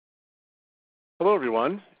Hello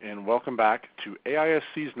everyone, and welcome back to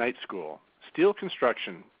AISC's Night School, Steel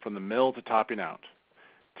Construction from the Mill to Topping Out.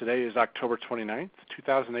 Today is October 29th,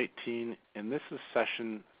 2018, and this is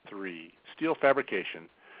Session 3, Steel Fabrication,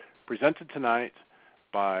 presented tonight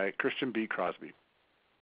by Christian B. Crosby.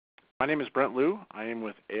 My name is Brent Liu. I am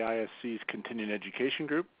with AISC's Continuing Education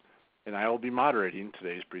Group, and I will be moderating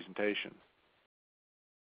today's presentation.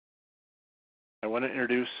 I want to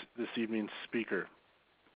introduce this evening's speaker,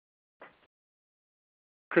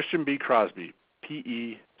 Christian B. Crosby,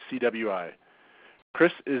 P-E-C-W-I.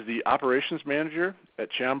 Chris is the Operations Manager at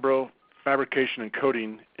Chambro Fabrication and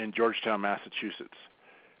Coating in Georgetown, Massachusetts.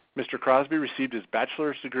 Mr. Crosby received his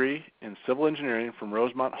bachelor's degree in civil engineering from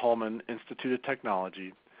Rosemont-Hallman Institute of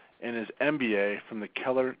Technology and his MBA from the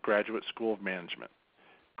Keller Graduate School of Management.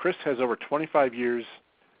 Chris has over 25 years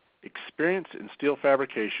experience in steel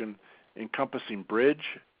fabrication encompassing bridge,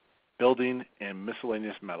 building, and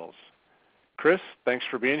miscellaneous metals. Chris, thanks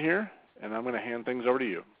for being here, and I'm going to hand things over to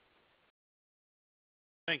you.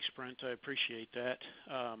 Thanks, Brent. I appreciate that.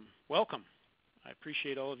 Welcome. I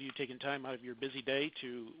appreciate all of you taking time out of your busy day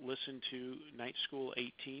to listen to Night School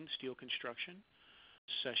 18, Steel Construction,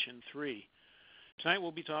 Session 3. Tonight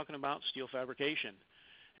we'll be talking about steel fabrication.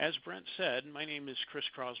 As Brent said, my name is Chris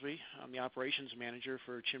Crosby. I'm the Operations Manager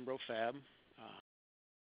for Chambro Fab,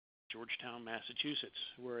 Georgetown, Massachusetts.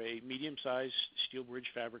 We're a medium-sized steel bridge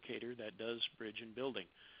fabricator that does bridge and building.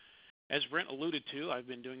 As Brent alluded to, I've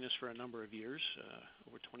been doing this for a number of years,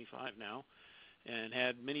 over 25 now, and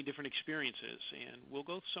had many different experiences. And we'll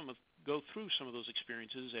go through some of those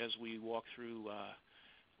experiences as we walk through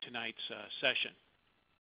tonight's session.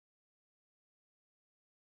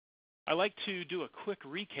 I like to do a quick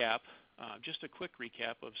recap, just a quick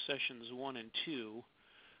recap of sessions 1 and 2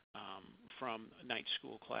 from night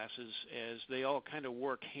school classes, as they all kind of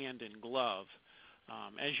work hand in glove.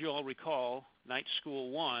 As you all recall, Night School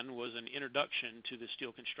 1 was an introduction to the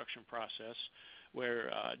steel construction process,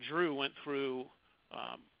 where Drew went through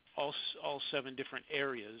all 7 different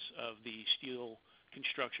areas of the steel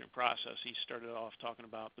construction process. He started off talking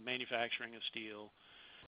about the manufacturing of steel,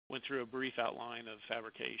 went through a brief outline of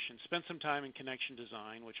fabrication, spent some time in connection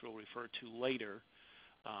design, which we'll refer to later,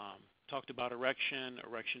 talked about erection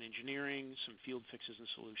engineering, some field fixes and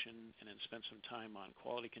solution, and then spent some time on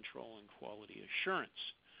quality control and quality assurance.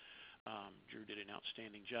 Drew did an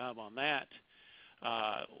outstanding job on that.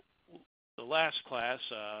 The last class,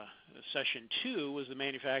 Session 2, was the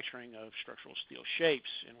manufacturing of structural steel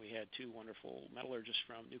shapes, and we had 2 wonderful metallurgists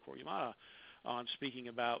from Nucor Yamada on speaking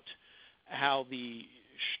about how the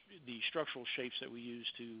structural shapes that we use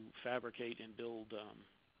to fabricate and build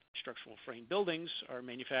structural frame buildings are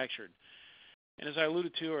manufactured. And as I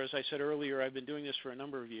alluded to, or as I said earlier, I've been doing this for a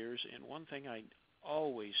number of years, and one thing I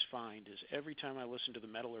always find is every time I listen to the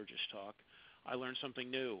metallurgist talk, I learn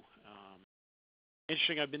something new.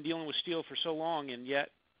 Interesting, I've been dealing with steel for so long, and yet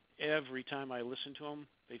every time I listen to them,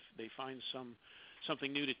 they find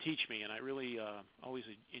something new to teach me, and I really always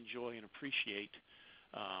enjoy and appreciate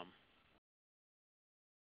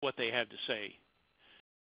what they have to say.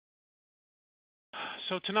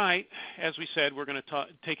 So tonight, as we said, we're going to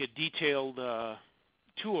take a detailed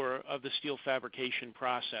tour of the steel fabrication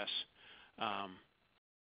process.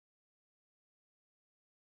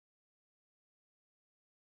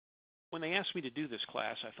 When they asked me to do this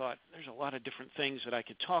class, I thought there's a lot of different things that I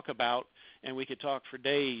could talk about, and we could talk for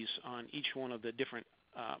days on each one of the different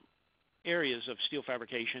areas of steel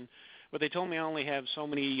fabrication. But they told me I only have so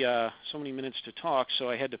many minutes to talk, so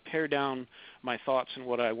I had to pare down my thoughts and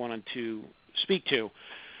what I wanted to speak to.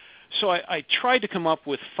 So I tried to come up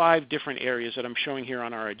with 5 different areas that I'm showing here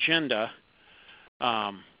on our agenda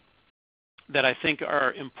that I think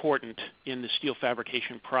are important in the steel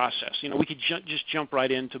fabrication process. You know, we could just jump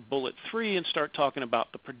right into bullet 3 and start talking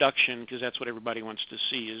about the production, because that's what everybody wants to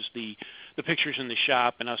see, is the pictures in the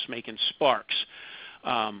shop and us making sparks.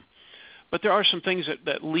 But there are some things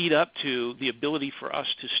that lead up to the ability for us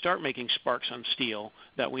to start making sparks on steel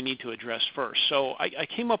that we need to address first. So I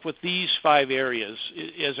came up with these 5 areas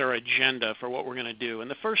as our agenda for what we're going to do. And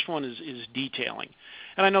the first one is detailing.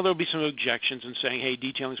 And I know there'll be some objections in saying, hey,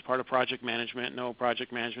 detailing is part of project management. No,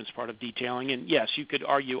 project management is part of detailing. And yes, you could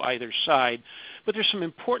argue either side, but there's some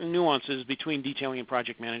important nuances between detailing and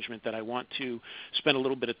project management that I want to spend a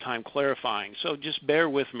little bit of time clarifying. So just bear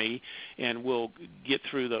with me, and we'll get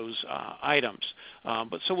through those items.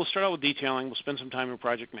 So we'll start out with detailing. We'll spend some time in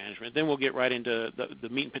project management. Then we'll get right into the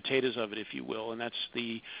meat and potatoes of it, if you will, and that's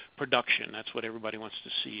the production. That's what everybody wants to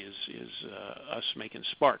see is us making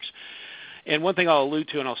sparks. And one thing I'll allude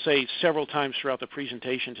to, and I'll say several times throughout the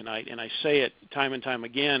presentation tonight, and I say it time and time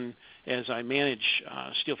again, as I manage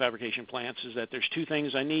steel fabrication plants is that there's two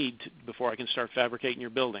things I need before I can start fabricating your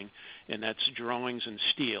building, and that's drawings and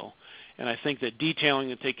steel. And I think that detailing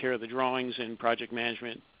to take care of the drawings and project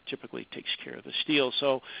management typically takes care of the steel.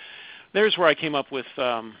 So there's where I came up with,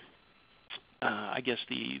 I guess,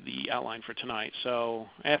 the outline for tonight. So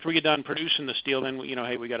after we get done producing the steel, then,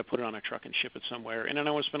 hey, we got to put it on a truck and ship it somewhere. And then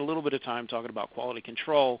I want to spend a little bit of time talking about quality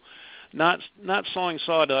control, not sawing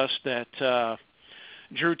sawdust that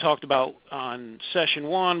Drew talked about on session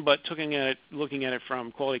 1, but looking at it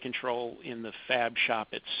from quality control in the fab shop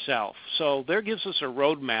itself. So there gives us a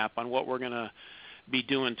roadmap on what we're going to be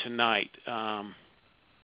doing tonight.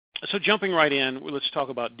 So jumping right in, let's talk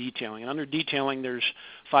about detailing. And under detailing, there's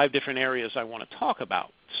 5 different areas I want to talk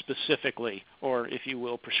about specifically, or if you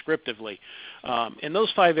will, prescriptively. And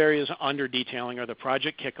those 5 areas under detailing are the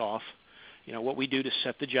project kickoff, what we do to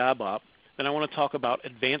set the job up. Then I want to talk about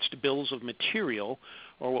advanced bills of material,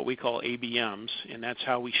 or what we call ABMs, and that's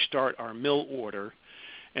how we start our mill order.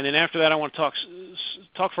 And then after that, I want to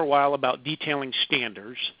talk for a while about detailing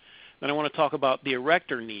standards. Then I want to talk about the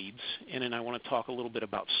erector needs, and then I want to talk a little bit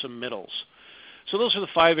about submittals. So those are the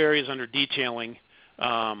 5 areas under detailing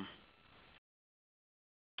that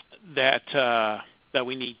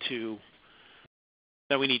we need to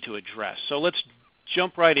address. So let's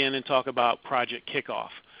jump right in and talk about project kickoff.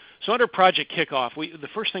 So under project kickoff, the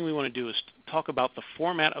first thing we want to do is talk about the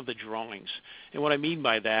format of the drawings. And what I mean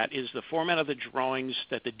by that is the format of the drawings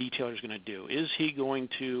that the detailer is going to do. Is he going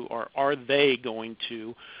to, or are they going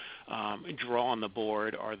to draw on the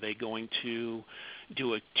board? Are they going to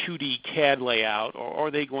do a 2D CAD layout, or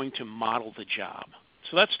are they going to model the job?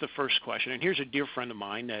 So that's the first question. And here's a dear friend of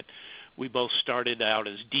mine that we both started out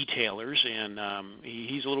as detailers, and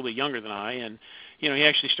he's a little bit younger than I, and he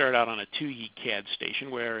actually started out on a 2D CAD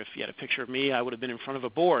station where if you had a picture of me, I would have been in front of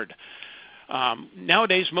a board.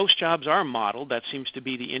 Nowadays, most jobs are modeled. That seems to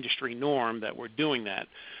be the industry norm that we're doing that.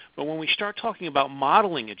 But when we start talking about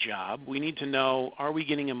modeling a job, we need to know, are we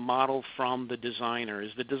getting a model from the designer?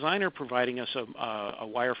 Is the designer providing us a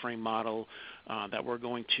wireframe model that we're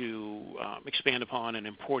going to expand upon and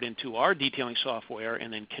import into our detailing software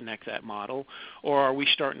and then connect that model? Or are we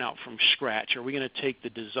starting out from scratch? Are we going to take the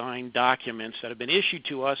design documents that have been issued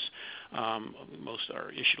to us, most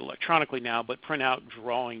are issued electronically now, but print out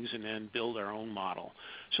drawings and then build our own model?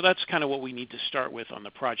 So that's kind of what we need to start with on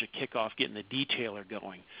the project kickoff, getting the detailer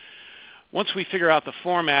going. Once we figure out the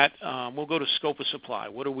format, we'll go to scope of supply.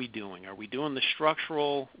 What are we doing? Are we doing the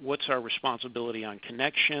structural? What's our responsibility on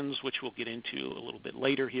connections, which we'll get into a little bit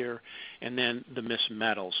later here, and then the missed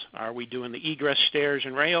metals. Are we doing the egress stairs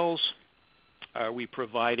and rails? Are we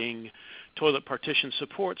providing toilet partition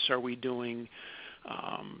supports? Are we doing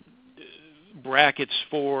brackets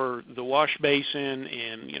for the wash basin,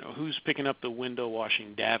 and who's picking up the window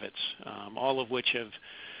washing davits, all of which have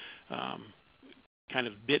kind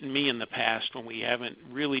of bitten me in the past when we haven't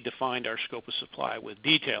really defined our scope of supply with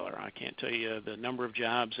detailer. I can't tell you the number of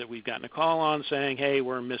jobs that we've gotten a call on saying, hey,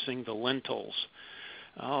 we're missing the lintels.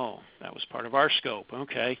 Oh, that was part of our scope.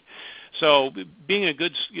 Okay. So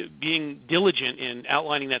being diligent in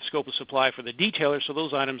outlining that scope of supply for the detailer so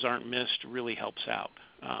those items aren't missed really helps out.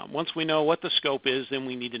 Once we know what the scope is, then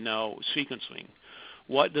we need to know sequencing.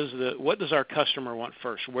 What does our customer want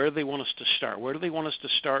first? Where do they want us to start? Where do they want us to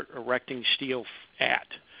start erecting steel at?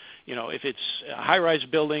 If it's a high-rise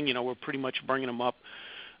building, we're pretty much bringing up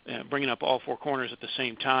all 4 corners at the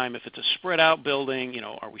same time. If it's a spread-out building,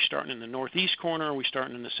 are we starting in the northeast corner? Or are we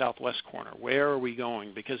starting in the southwest corner? Where are we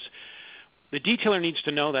going? Because the detailer needs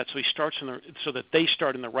to know that so that they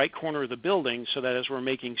start in the right corner of the building, so that as we're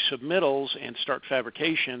making submittals and start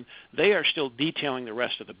fabrication, they are still detailing the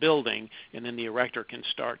rest of the building, and then the erector can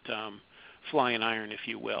start flying iron, if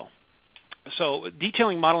you will. So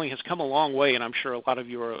detailing modeling has come a long way, and I'm sure a lot of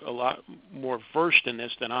you are a lot more versed in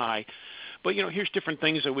this than I. But here's different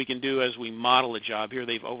things that we can do as we model a job. Here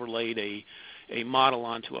they've overlaid a model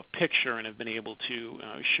onto a picture and have been able to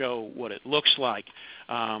show what it looks like.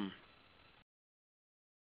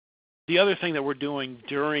 The other thing that we're doing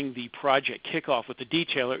during the project kickoff with the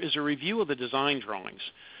detailer is a review of the design drawings.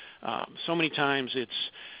 So many times it's,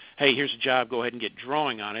 hey, here's a job, go ahead and get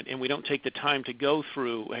drawing on it, and we don't take the time to go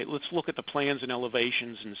through, hey, let's look at the plans and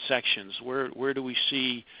elevations and sections. Where do we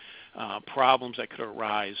see problems that could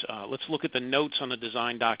arise? Let's look at the notes on the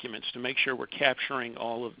design documents to make sure we're capturing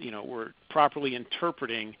all of, we're properly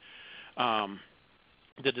interpreting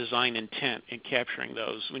the design intent and capturing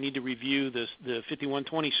those. We need to review the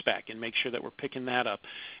 5120 spec and make sure that we're picking that up.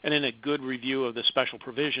 And then a good review of the special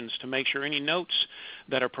provisions to make sure any notes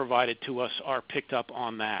that are provided to us are picked up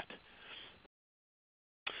on that.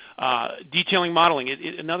 Detailing modeling.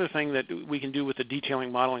 Another thing that we can do with the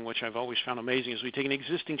detailing modeling, which I've always found amazing, is we take an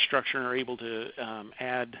existing structure and are able to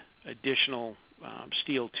add additional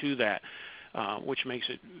steel to that, which makes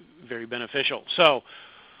it very beneficial. So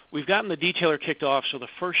we've gotten the detailer kicked off, so the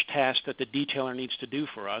first task that the detailer needs to do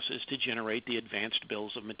for us is to generate the advanced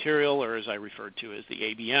bills of material, or as I referred to as the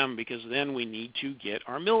ABM, because then we need to get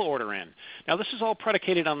our mill order in. Now this is all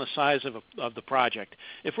predicated on the size of the project.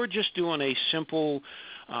 If we're just doing a simple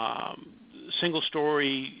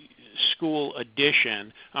single-story school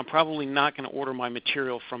addition, I'm probably not going to order my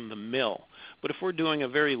material from the mill. But if we're doing a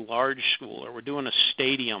very large school, or we're doing a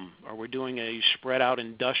stadium, or we're doing a spread-out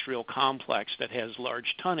industrial complex that has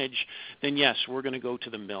large tonnage, then yes, we're going to go to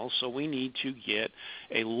the mill. So we need to get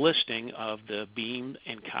a listing of the beam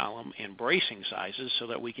and column and bracing sizes so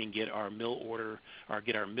that we can get our mill order, or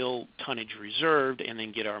get our mill tonnage reserved, and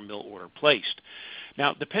then get our mill order placed.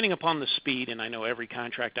 Now, depending upon the speed, and I know every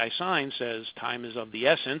contract I sign says time is of the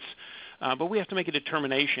essence, but we have to make a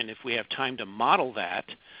determination if we have time to model that,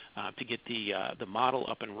 to get the model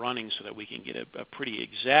up and running so that we can get a pretty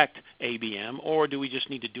exact ABM, or do we just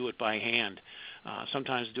need to do it by hand?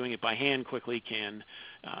 Sometimes doing it by hand quickly can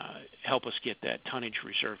help us get that tonnage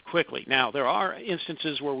reserved quickly. Now, there are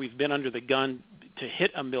instances where we've been under the gun to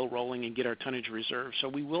hit a mill rolling and get our tonnage reserved, so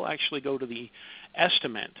we will actually go to the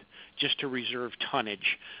estimate just to reserve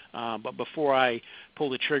tonnage. But before I pull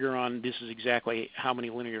the trigger on this is exactly how many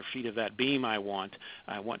linear feet of that beam I want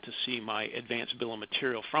to see my advanced bill of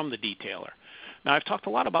material from the detailer. Now, I've talked a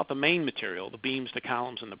lot about the main material, the beams, the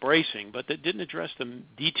columns, and the bracing, but that didn't address the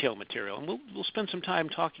detail material. And we'll spend some time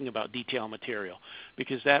talking about detail material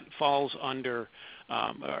because that falls under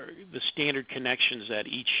the standard connections that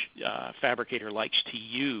each fabricator likes to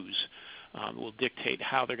use. Will dictate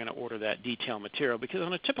how they're going to order that detail material, because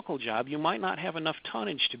on a typical job you might not have enough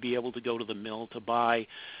tonnage to be able to go to the mill to buy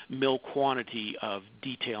mill quantity of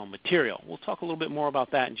detail material. We'll talk a little bit more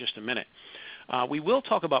about that in just a minute. We will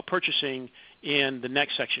talk about purchasing in the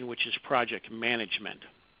next section, which is project management.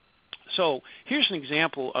 So here's an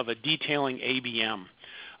example of a detailing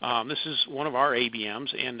ABM. This is one of our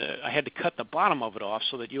ABMs, and I had to cut the bottom of it off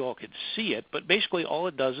so that you all could see it, but basically all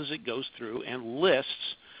it does is it goes through and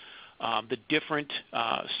lists the different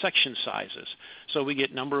section sizes. So we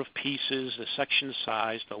get number of pieces, the section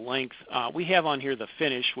size, the length. We have on here the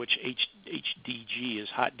finish, which HDG is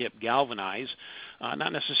hot dip galvanized.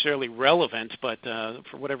 Not necessarily relevant, but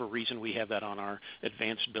for whatever reason we have that on our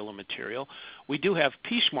advanced bill of material. We do have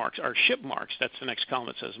piece marks, or ship marks. That's the next column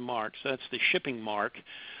that says marks. That's the shipping mark.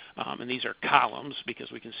 And these are columns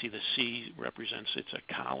because we can see the C represents it's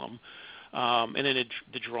a column. And then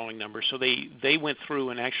the drawing number. So they went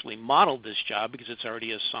through and actually modeled this job because it's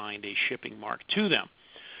already assigned a shipping mark to them.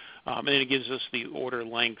 And then it gives us the order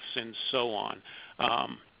lengths and so on.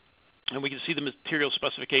 And we can see the material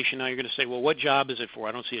specification. Now you're going to say, well, what job is it for?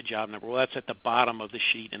 I don't see a job number. Well, that's at the bottom of the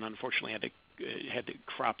sheet, and unfortunately I had to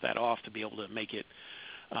crop that off to be able to make it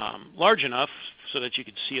large enough so that you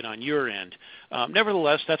could see it on your end.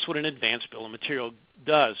 Nevertheless, that's what an advanced bill of material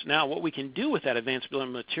does. Now, what we can do with that advanced bill of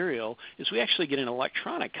material is we actually get an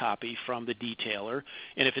electronic copy from the detailer,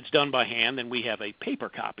 and if it's done by hand, then we have a paper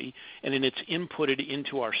copy, and then it's inputted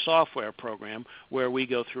into our software program where we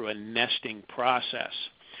go through a nesting process.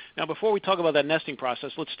 Now, before we talk about that nesting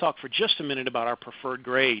process, let's talk for just a minute about our preferred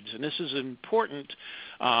grades. And this is important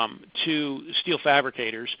to steel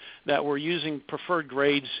fabricators, that we're using preferred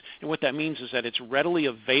grades, and what that means is that it's readily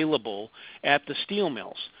available at the steel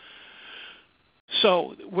mills.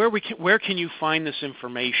 So where can you find this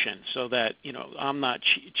information so that, you know, I'm not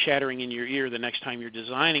chattering in your ear the next time you're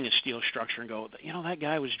designing a steel structure and go, you know, that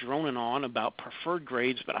guy was droning on about preferred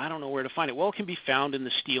grades, but I don't know where to find it. Well, it can be found in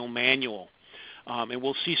the steel manual. And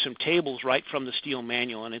we'll see some tables right from the steel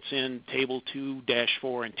manual, and it's in table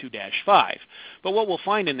 2-4 and 2-5. But what we'll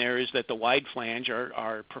find in there is that the wide flange,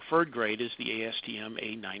 our preferred grade, is the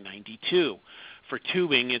ASTM A992. For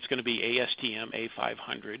tubing, it's going to be ASTM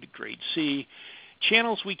A500 grade C.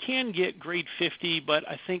 Channels, we can get grade 50, but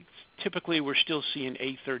I think typically we're still seeing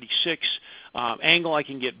A36. Angle, I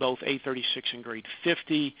can get both A36 and grade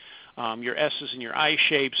 50. Your S's and your I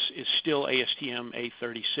shapes is still ASTM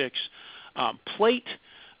A36. Plate,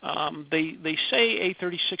 they say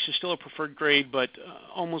A36 is still a preferred grade, but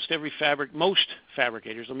most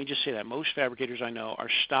fabricators, let me just say that, most fabricators I know are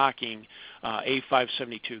stocking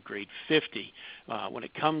A572 grade 50. When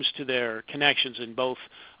it comes to their connections in both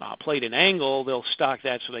plate and angle, they'll stock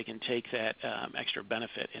that so they can take that extra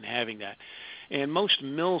benefit in having that. And most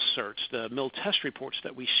mill certs, the mill test reports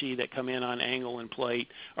that we see that come in on angle and plate,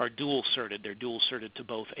 are dual certed. They're dual certed to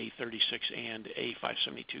both A36 and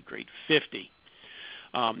A572 grade 50.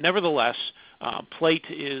 Nevertheless, plate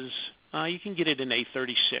is, you can get it in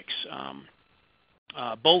A36.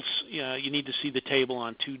 Bolts, you need to see the table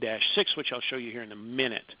on 2-6, which I'll show you here in a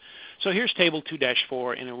minute. So here's table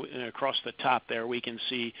 2-4, and across the top there we can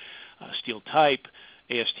see steel type,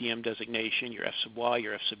 ASTM designation, your F sub Y,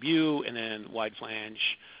 your F sub U, and then wide flange,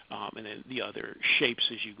 and then the other shapes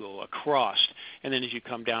as you go across. And then as you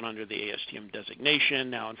come down under the ASTM designation,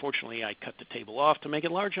 now unfortunately I cut the table off to make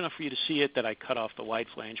it large enough for you to see it that I cut off the wide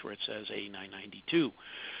flange where it says A992.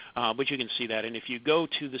 But you can see that. And if you go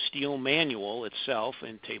to the steel manual itself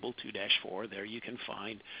in table 2-4, there you can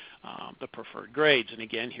find the preferred grades. And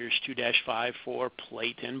again, here's 2-5 for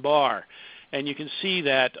plate and bar. And you can see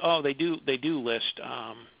that, they do list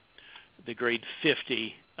the grade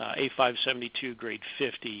 50, A572 grade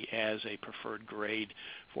 50 as a preferred grade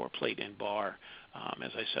for plate and bar.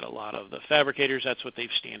 As I said, a lot of the fabricators, that's what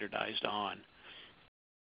they've standardized on.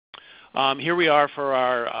 Here we are for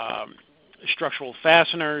our structural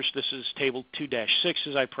fasteners. This is table 2-6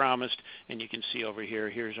 as I promised, and you can see over here,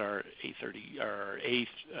 here's our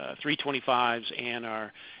A325s and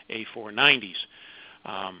our A490s.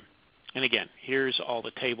 And again, here's all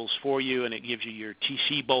the tables for you, and it gives you your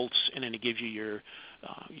TC bolts, and then it gives you your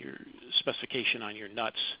specification on your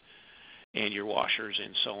nuts and your washers,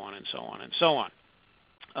 and so on and so on and so on.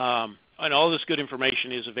 And all this good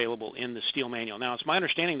information is available in the steel manual. Now, it's my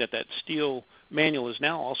understanding that that steel manual is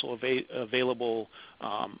now also available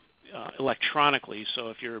electronically. So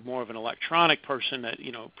if you're more of an electronic person that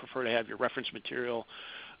prefer to have your reference material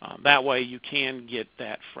that way, you can get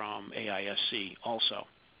that from AISC also.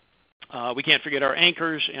 We can't forget our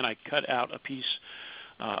anchors, and I cut out a piece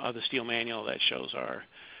of the steel manual that shows our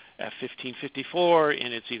F1554,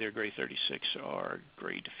 and it's either grade 36 or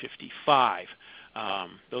grade 55.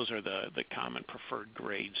 Those are the common preferred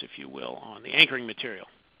grades, if you will, on the anchoring material.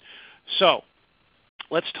 So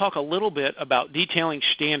let's talk a little bit about detailing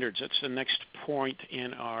standards. That's the next point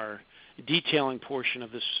in our detailing portion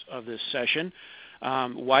of this session.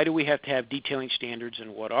 Why do we have to have detailing standards,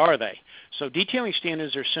 and what are they? So detailing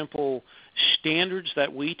standards are simple standards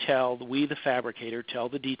that we, the fabricator, tell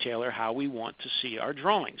the detailer how we want to see our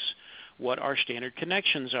drawings, what our standard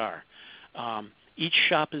connections are. Each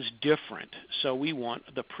shop is different, so we want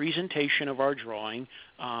the presentation of our drawing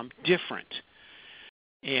different.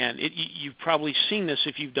 And you've probably seen this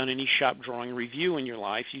if you've done any shop drawing review in your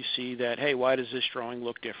life. You see that, hey, why does this drawing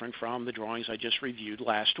look different from the drawings I just reviewed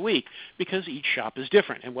last week? Because each shop is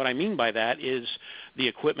different. And what I mean by that is the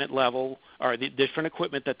equipment level, or the different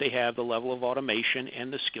equipment that they have, the level of automation,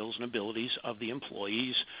 and the skills and abilities of the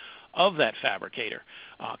employees of that fabricator.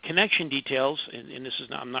 Connection details, and this is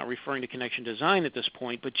not, I'm not referring to connection design at this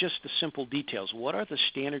point, but just the simple details. What are the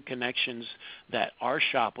standard connections that our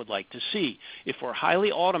shop would like to see? If we're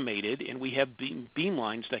highly automated and we have beam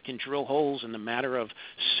lines that can drill holes in the matter of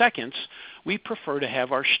seconds, we prefer to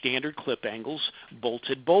have our standard clip angles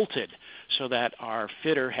bolted, so that our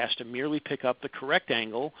fitter has to merely pick up the correct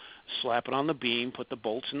angle, slap it on the beam, put the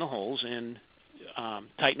bolts in the holes, and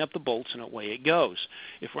tighten up the bolts, and away it goes.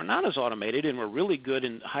 If we're not as automated and we're really good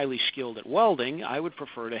and highly skilled at welding, I would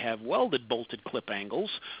prefer to have welded bolted clip angles,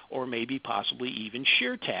 or maybe possibly even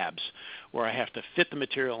shear tabs, where I have to fit the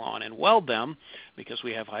material on and weld them, because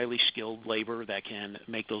we have highly skilled labor that can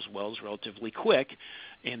make those welds relatively quick.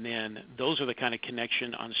 And then those are the kind of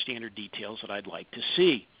connection on standard details that I'd like to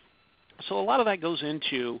see. So a lot of that goes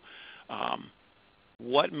into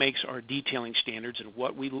what makes our detailing standards and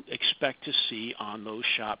what we expect to see on those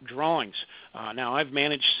shop drawings. Now, I've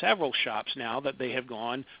managed several shops now that they have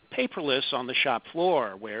gone paperless on the shop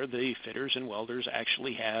floor, where the fitters and welders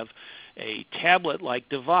actually have a tablet-like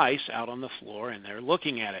device out on the floor, and they're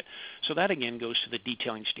looking at it. So that again goes to the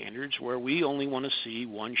detailing standards, where we only want to see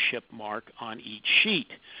one ship mark on each sheet.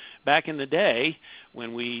 Back in the day,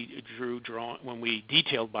 when we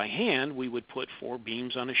detailed by hand, we would put 4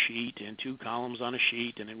 beams on a sheet and 2 columns on a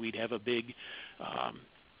sheet, and then we'd have a big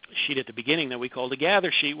sheet at the beginning that we called a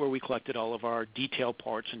gather sheet, where we collected all of our detail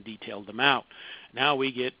parts and detailed them out. Now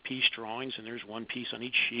we get piece drawings, and there's 1 piece on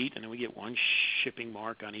each sheet, and then we get 1 shipping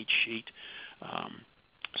mark on each sheet.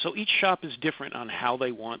 So each shop is different on how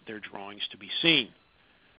they want their drawings to be seen.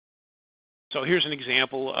 So here's an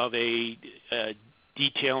example of a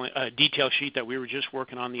detail sheet that we were just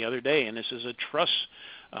working on the other day, and this is a truss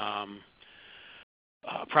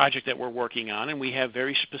project that we're working on, and we have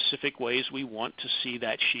very specific ways we want to see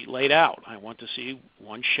that sheet laid out. I want to see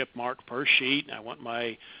 1 ship mark per sheet. I want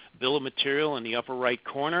my bill of material in the upper right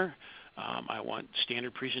corner. I want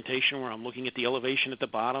standard presentation where I'm looking at the elevation at the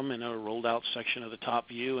bottom and a rolled out section of the top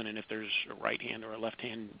view, and then if there's a right hand or a left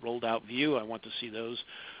hand rolled out view, I want to see those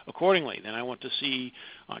accordingly. Then I want to see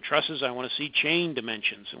on trusses, I want to see chain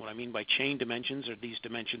dimensions, and what I mean by chain dimensions are these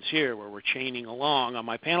dimensions here where we're chaining along on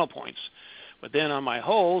my panel points. But then on my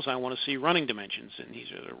holes, I want to see running dimensions, and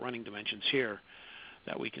these are the running dimensions here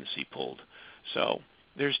that we can see pulled. So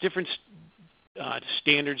there's different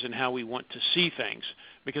standards in how we want to see things,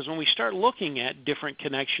 because when we start looking at different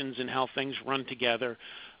connections and how things run together,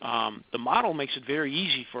 the model makes it very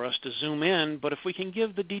easy for us to zoom in, but if we can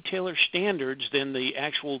give the detailer standards, then the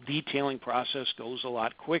actual detailing process goes a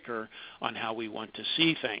lot quicker on how we want to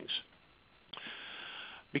see things.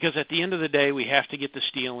 Because at the end of the day, we have to get the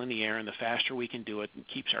steel in the air, and the faster we can do it, it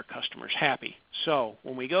keeps our customers happy. So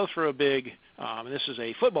when we go through a big, and this is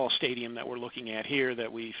a football stadium that we're looking at here that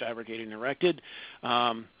we fabricated and erected,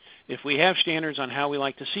 if we have standards on how we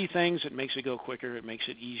like to see things, it makes it go quicker. It makes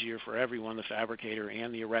it easier for everyone, the fabricator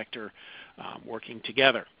and the erector, working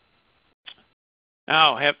together.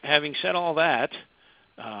 Now, having said all that,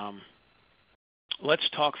 let's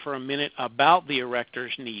talk for a minute about the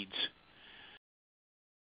erector's needs.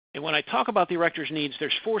 And when I talk about the erector's needs,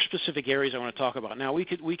 there's 4 specific areas I want to talk about. Now, we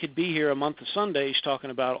could be here a month of Sundays talking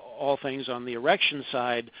about all things on the erection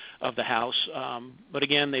side of the house, but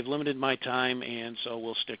again, they've limited my time, and so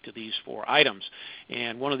we'll stick to these 4 items.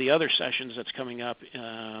 And one of the other sessions that's coming up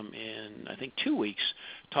in, I think, 2 weeks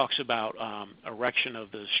talks about erection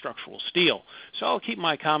of the structural steel. So I'll keep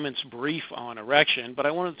my comments brief on erection, but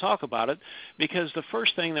I wanted to talk about it because the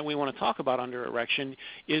first thing that we want to talk about under erection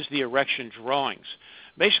is the erection drawings.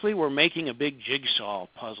 Basically, we're making a big jigsaw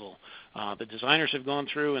puzzle. The designers have gone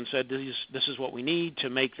through and said this is what we need to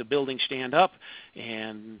make the building stand up,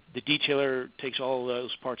 and the detailer takes all of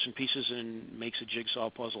those parts and pieces and makes a jigsaw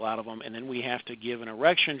puzzle out of them, and then we have to give an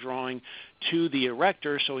erection drawing to the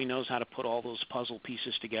erector so he knows how to put all those puzzle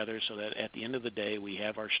pieces together so that at the end of the day we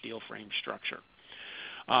have our steel frame structure.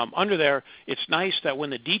 Under there, it's nice that when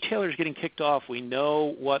the detailer is getting kicked off, we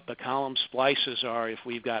know what the column splices are if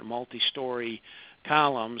we've got multi-story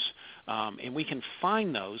columns, and we can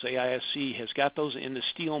find those. AISC has got those in the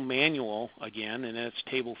steel manual again, and that's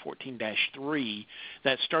table 14-3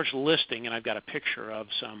 that starts listing, and I've got a picture of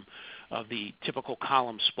some of the typical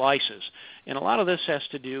column splices. And a lot of this has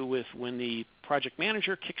to do with when the project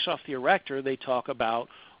manager kicks off the erector, they talk about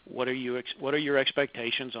what are your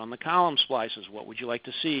expectations on the column splices? What would you like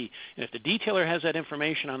to see? And if the detailer has that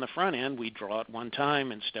information on the front end, we draw it one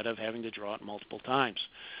time instead of having to draw it multiple times.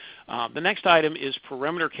 The next item is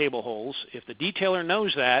perimeter cable holes. If the detailer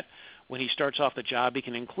knows that, when he starts off the job, he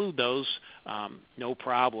can include those, no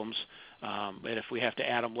problems. But if we have to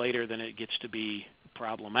add them later, then it gets to be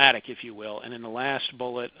problematic, if you will. And then the last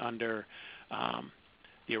bullet under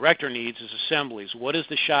the erector needs is assemblies. What is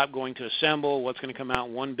the shop going to assemble? What's going to come out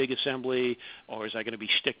in one big assembly, or is that going to be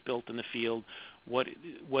stick-built in the field?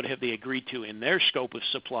 What have they agreed to in their scope of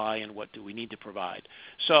supply, and what do we need to provide?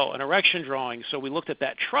 So an erection drawing. So we looked at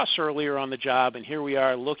that truss earlier on the job, and here we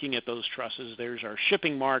are looking at those trusses. There's our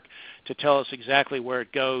shipping mark to tell us exactly where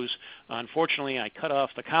it goes. Unfortunately, I cut off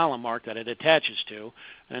the column mark that it attaches to,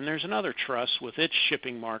 and there's another truss with its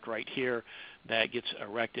shipping mark right here that gets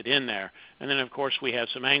erected in there. And then, of course, we have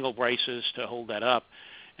some angle braces to hold that up.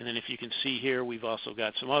 And then if you can see here, we've also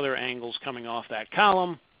got some other angles coming off that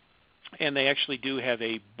column. And they actually do have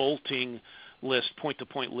a bolting list,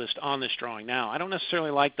 point-to-point list on this drawing. Now, I don't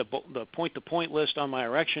necessarily like the point-to-point list on my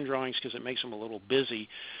erection drawings because it makes them a little busy.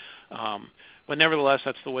 But nevertheless,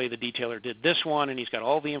 that's the way the detailer did this one, and he's got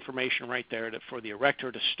all the information right there for the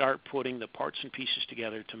erector to start putting the parts and pieces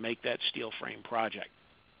together to make that steel frame project.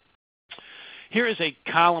 Here is a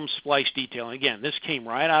column splice detail. And again, this came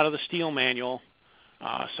right out of the steel manual.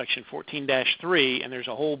 Section 14-3, and there's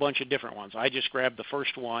a whole bunch of different ones. I just grabbed the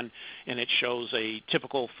first one, and it shows a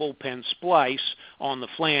typical full pen splice on the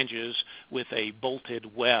flanges with a bolted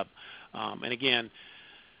web. And again,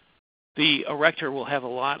 the erector will have a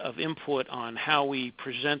lot of input on how we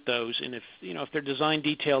present those, and if they're design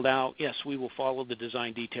detailed out, yes, we will follow the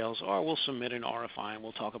design details, or we'll submit an RFI, and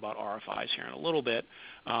we'll talk about RFIs here in a little bit.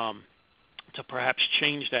 To perhaps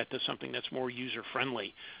change that to something that's more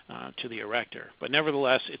user-friendly to the erector. But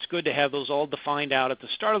nevertheless, it's good to have those all defined out at the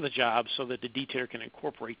start of the job so that the detailer can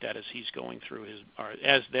incorporate that as he's going through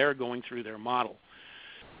as they're going through their model.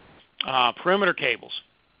 Perimeter cables.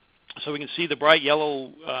 So we can see the bright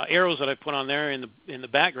yellow arrows that I put on there in the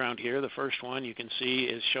background here. The first one you can see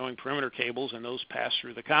is showing perimeter cables, and those pass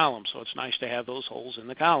through the column. So it's nice to have those holes in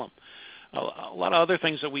the column. A lot of other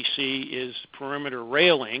things that we see is perimeter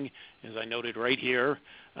railing, as I noted right here.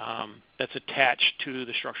 that's attached to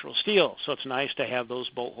the structural steel. So it's nice to have those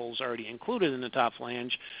bolt holes already included in the top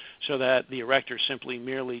flange so that the erector simply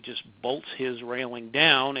merely just bolts his railing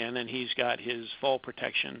down, and then he's got his fall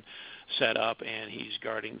protection set up and he's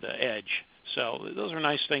guarding the edge. So those are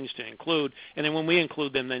nice things to include. And then when we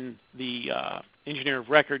include them, then the engineer of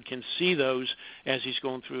record can see those as he's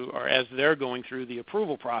going through, or as they're going through the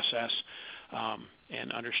approval process,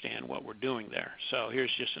 and understand what we're doing there. So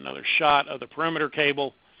here's just another shot of the perimeter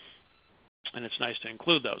cable, and it's nice to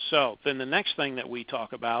include those. So then the next thing that we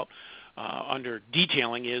talk about under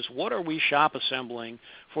detailing is what are we shop assembling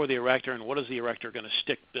for the erector, and what is the erector going to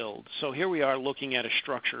stick build. So here we are looking at a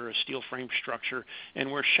structure, a steel frame structure,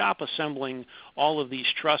 and we're shop assembling all of these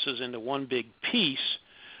trusses into one big piece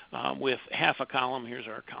with half a column. Here's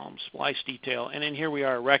our column splice detail, and then here we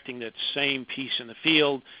are erecting that same piece in the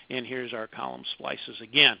field, and here's our column splices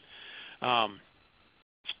again.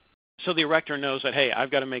 So the erector knows that, hey, I've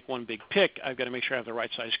got to make one big pick, I've got to make sure I have the right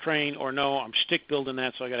size crane, or no, I'm stick building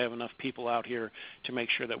that, so I've got to have enough people out here to make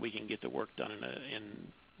sure that we can get the work done in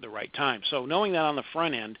the right time. So knowing that on the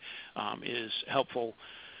front end is helpful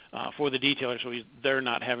for the detailer, so they're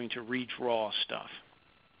not having to redraw stuff.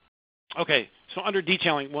 Okay, so under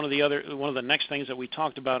detailing, one of the next things that we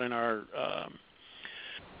talked about in our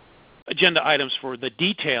agenda items for the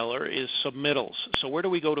detailer is submittals. So where do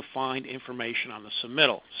we go to find information on the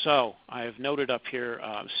submittal? So I have noted up here,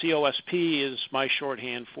 COSP is my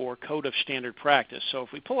shorthand for Code of Standard Practice. So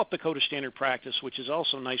if we pull up the Code of Standard Practice, which is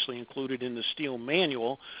also nicely included in the steel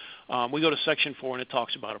manual, we go to Section 4 and it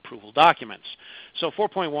talks about approval documents. So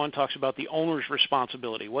 4.1 talks about the owner's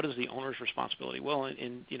responsibility. What is the owner's responsibility? Well,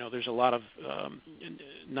 there's a lot of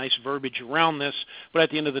nice verbiage around this, but at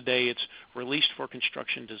the end of the day, it's released for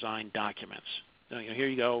construction design documents. Here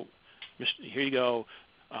you go,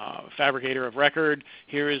 fabricator of record.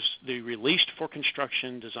 Here is the released for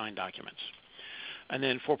construction design documents. And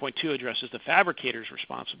then 4.2 addresses the fabricator's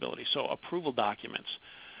responsibility, so approval documents.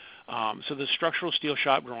 So the structural steel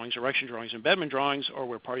shop drawings, erection drawings, embedment drawings, or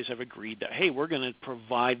where parties have agreed that, hey, we're going to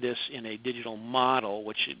provide this in a digital model,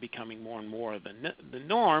 which is becoming more and more of the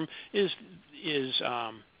norm, it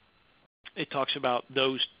talks about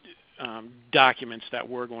those documents that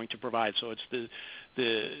we're going to provide. So it's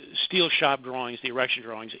the steel shop drawings, the erection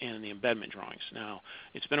drawings, and the embedment drawings. Now,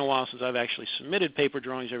 it's been a while since I've actually submitted paper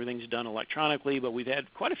drawings. Everything's done electronically, but we've had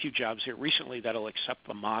quite a few jobs here recently that'll accept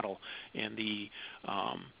the model, and the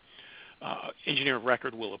engineer of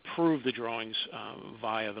record will approve the drawings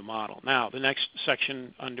via the model. Now, the next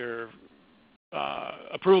section under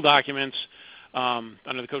approval documents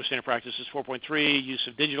under the Code of Standard Practice is 4.3, use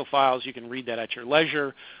of digital files. You can read that at your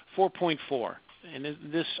leisure. 4.4, and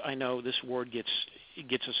this, I know this word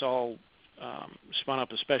gets us all spun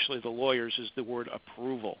up, especially the lawyers, is the word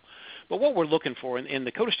approval. But what we're looking for, and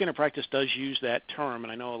the Code of Standard Practice does use that term,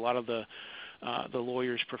 and I know a lot of the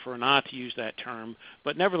lawyers prefer not to use that term,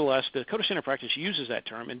 but nevertheless, the Code of Standard Practice uses that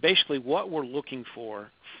term, and basically what we're looking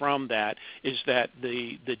for from that is that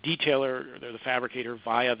the detailer, or the fabricator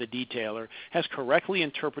via the detailer, has correctly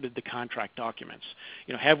interpreted the contract documents.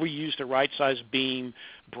 Have we used the right size beam,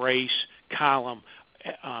 brace, column?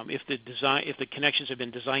 If the connections have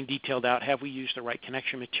been designed detailed out, have we used the right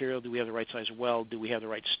connection material? Do we have the right size weld? Do we have the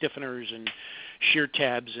right stiffeners and shear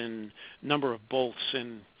tabs and number of bolts?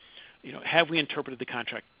 And have we interpreted the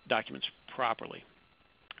contract documents properly?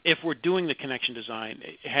 If we're doing the connection design,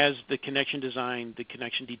 has the connection design, the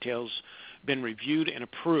connection details been reviewed and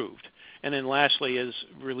approved? And then lastly is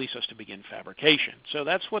release us to begin fabrication. So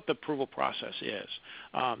that's what the approval process is.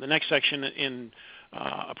 The next section in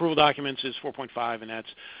approval documents is 4.5, and that's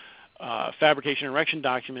fabrication and erection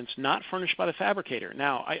documents not furnished by the fabricator.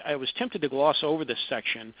 Now, I was tempted to gloss over this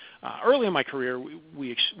section. Early in my career,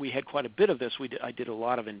 we had quite a bit of this. I did a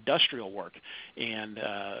lot of industrial work, and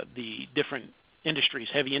the different industries,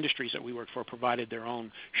 heavy industries that we worked for, provided their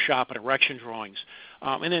own shop and erection drawings.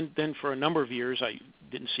 And then for a number of years, I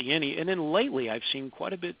didn't see any. And then lately, I've seen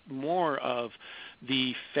quite a bit more of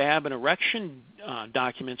the fab and erection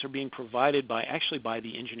documents are being provided by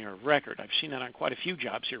the engineer of record. I've seen that on quite a few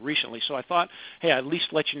jobs here recently. So I thought, hey, I'd at least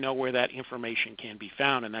let you know where that information can be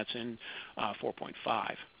found, and that's in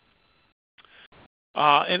 4.5.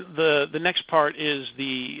 And the next part is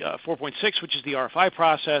the 4.6, which is the RFI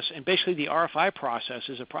process. And basically the RFI process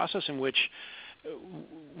is a process in which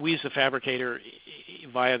we as the fabricator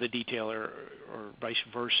via the detailer or vice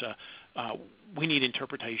versa we need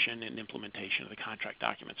interpretation and implementation of the contract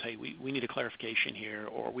documents. Hey, we need a clarification here,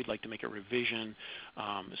 or we'd like to make a revision,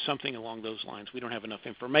 something along those lines. We don't have enough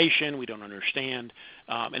information, we don't understand,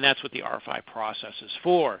 and that's what the RFI process is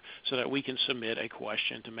for, so that we can submit a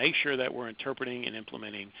question to make sure that we're interpreting and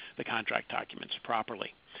implementing the contract documents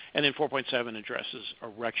properly. And then 4.7 addresses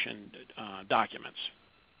erection documents.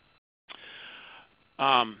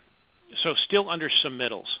 So still under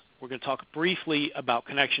submittals, we're going to talk briefly about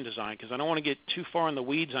connection design, because I don't want to get too far in the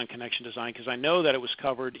weeds on connection design, because I know that it was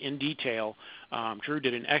covered in detail. Drew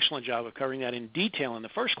did an excellent job of covering that in detail in the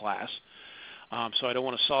first class, so I don't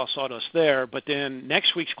want to saw sawdust there. But then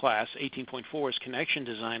next week's class, 18.4, is connection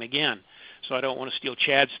design again, so I don't want to steal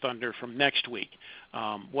Chad's thunder from next week.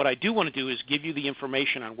 What I do want to do is give you the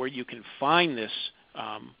information on where you can find this,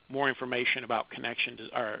 more information about connection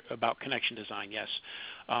design, yes.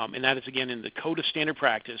 And that is, again, in the Code of Standard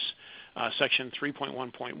Practice, section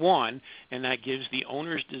 3.1.1, and that gives the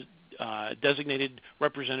owner's designated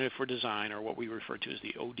representative for design, or what we refer to as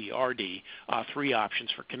the ODRD, 3 options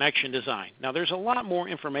for connection design. Now, there's a lot more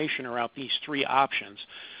information around these 3 options,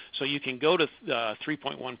 so you can go to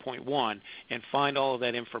 3.1.1 and find all of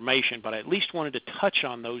that information, but I at least wanted to touch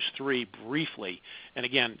on those 3 briefly. And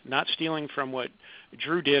again, not stealing from what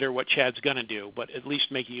Drew did or what Chad's going to do, but at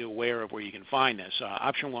least making you aware of where you can find this.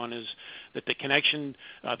 Option 1 is that the connection,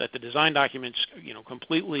 that the design documents,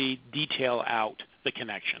 completely detail out the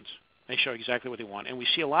connections. They show exactly what they want, and we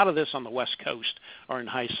see a lot of this on the West Coast or in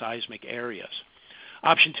high seismic areas.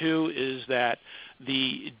 Option 2 is that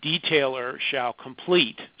the detailer shall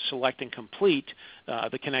select and complete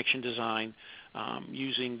the connection design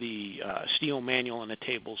using the steel manual and the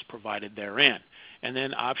tables provided therein. And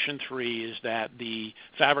then option 3 is that the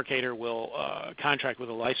fabricator will contract with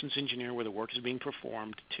a licensed engineer where the work is being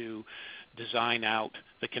performed to design out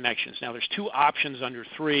the connections. Now, there's 2 options under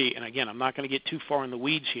 3, and again, I'm not going to get too far in the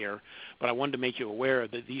weeds here, but I wanted to make you aware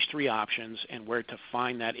of these 3 options and where to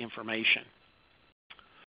find that information.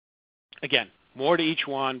 Again, more to each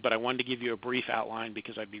one, but I wanted to give you a brief outline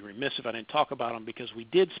because I'd be remiss if I didn't talk about them, because we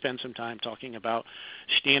did spend some time talking about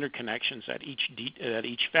standard connections that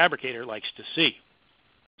each fabricator likes to see.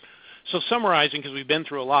 So summarizing, because we've been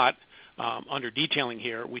through a lot under detailing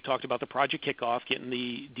here, we talked about the project kickoff, getting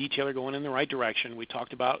the detailer going in the right direction. We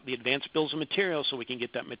talked about the advanced bills of material, so we can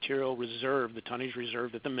get that material reserved, the tonnage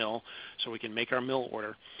reserved at the mill, so we can make our mill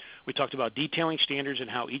order. We talked about detailing standards and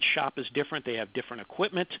how each shop is different. They have different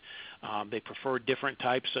equipment. They prefer different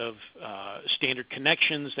types of standard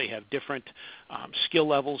connections. They have different skill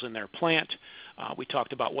levels in their plant. We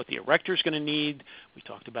talked about what the erector is going to need. We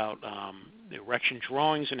talked about the erection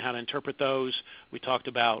drawings and how to interpret those. We talked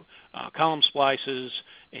about column splices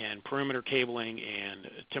and perimeter cabling and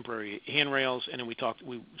temporary handrails. And then we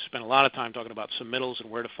spent a lot of time talking about submittals and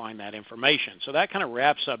where to find that information. So that kind of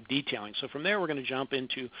wraps up detailing. So from there, we're going to jump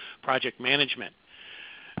into project management.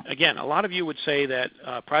 Again, a lot of you would say that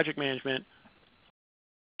project management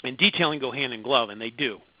and detailing go hand in glove, and they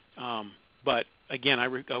do. But again, I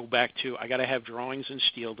go back to I got to have drawings and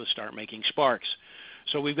steel to start making sparks.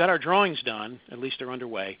 So we've got our drawings done, at least they're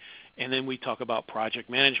underway, and then we talk about project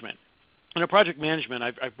management. Under project management,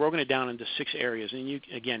 I've broken it down into 6 areas, and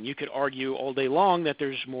you could argue all day long that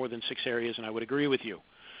there's more than 6 areas, and I would agree with you.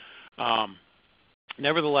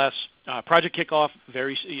 Nevertheless, project kickoff,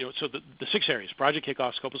 so the 6 areas: project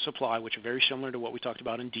kickoff, scope of supply, which are very similar to what we talked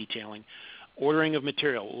about in detailing. Ordering of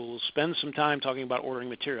material. We'll spend some time talking about ordering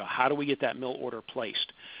material. How do we get that mill order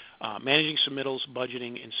placed? Managing submittals,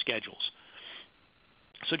 budgeting, and schedules.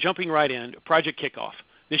 So jumping right in, project kickoff.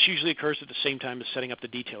 This usually occurs at the same time as setting up the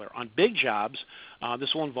detailer. On big jobs,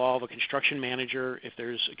 this will involve a construction manager, if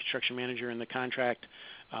there's a construction manager in the contract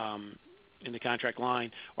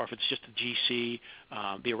line, or if it's just a GC,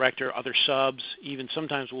 the erector, other subs. Even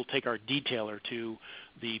sometimes we'll take our detailer to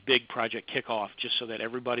the big project kickoff just so that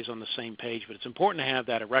everybody's on the same page. But it's important to have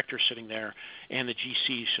that erector sitting there and the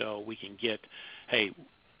GC so we can get,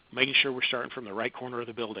 making sure we're starting from the right corner of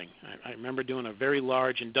the building. I remember doing a very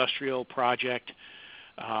large industrial project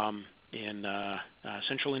in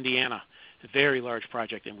central Indiana, a very large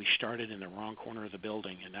project, and we started in the wrong corner of the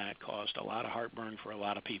building, and that caused a lot of heartburn for a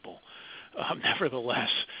lot of people. Nevertheless,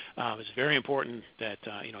 it's very important that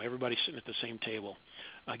everybody's sitting at the same table.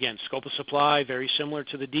 Again, scope of supply, very similar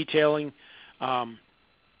to the detailing.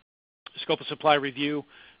 Scope of supply review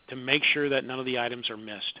to make sure that none of the items are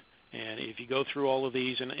missed. And if you go through all of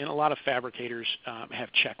these, and a lot of fabricators have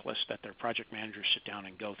checklists that their project managers sit down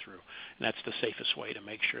and go through, and that's the safest way to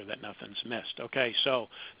make sure that nothing's missed. Okay, so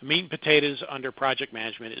the meat and potatoes under project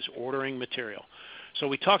management is ordering material. So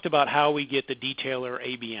we talked about how we get the detailer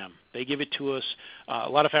ABM. They give it to us. A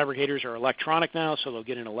lot of fabricators are electronic now, so they'll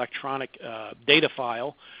get an electronic data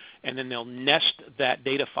file, and then they'll nest that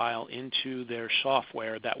data file into their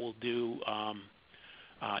software that will do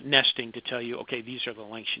nesting to tell you, okay, these are the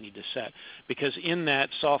lengths you need to set. Because in that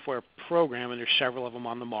software program, and there's several of them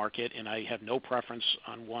on the market, and I have no preference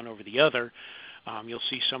on one over the other, you'll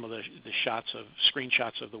see some of the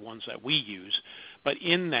screenshots of the ones that we use. But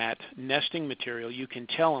in that nesting material, you can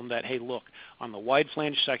tell them that, hey, look, on the wide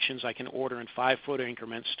flange sections, I can order in 5-foot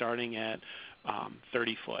increments starting at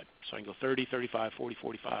 30 foot. So I can go 30, 35, 40,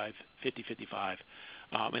 45, 50, 55.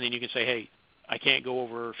 And then you can say, hey, I can't go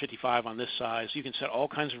over 55 on this size. You can set all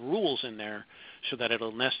kinds of rules in there so that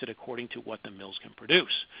it'll nest it according to what the mills can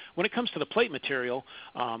produce. When it comes to the plate material,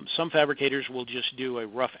 some fabricators will just do a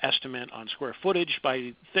rough estimate on square footage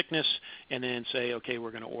by thickness and then say, okay,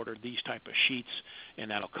 we're going to order these type of sheets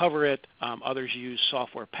and that'll cover it. Others use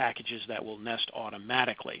software packages that will nest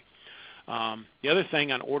automatically. The other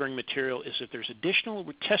thing on ordering material is if there's additional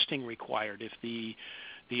testing required. If the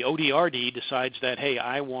ODRD decides that, hey,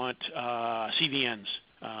 I want CVNs,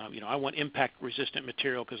 I want impact-resistant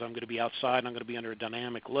material because I'm going to be outside and I'm going to be under a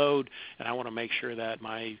dynamic load, and I want to make sure that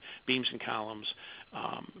my beams and columns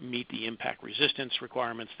meet the impact resistance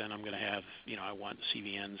requirements, then I'm going to have, I want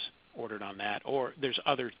CVNs ordered on that. Or there's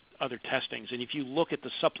other testings. And if you look at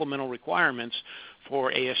the supplemental requirements for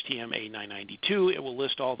ASTM A992, it will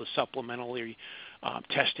list all the supplementary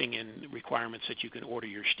testing and requirements that you can order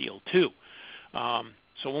your steel to.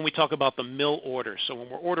 So when we talk about the mill order, so when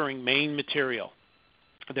we're ordering main material,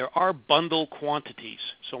 there are bundle quantities.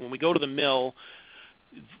 So when we go to the mill,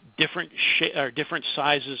 different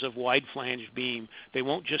sizes of wide flange beam, they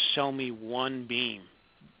won't just sell me one beam.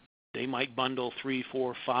 They might bundle 3,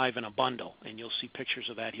 4, 5 in a bundle, and you'll see pictures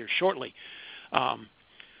of that here shortly.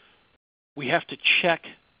 We have to check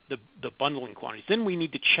the bundling quantities. Then we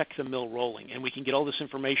need to check the mill rolling, and we can get all this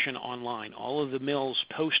information online. All of the mills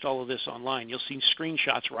post all of this online. You'll see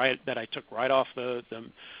screenshots that I took right off the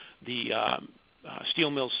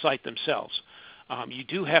steel mill's site themselves. You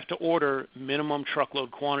do have to order minimum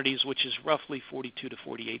truckload quantities, which is roughly 42 to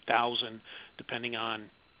 48,000, depending on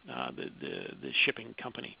the shipping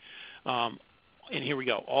company. And here we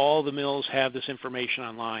go. All the mills have this information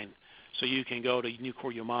online. So you can go to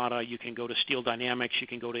Nucor Yamada, you can go to Steel Dynamics, you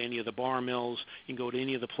can go to any of the bar mills, you can go to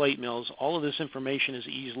any of the plate mills. All of this information is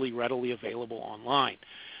easily, readily available online.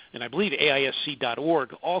 And I believe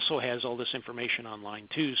AISC.org also has all this information online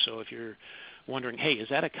too. So if you're wondering, hey, is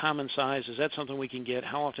that a common size? Is that something we can get?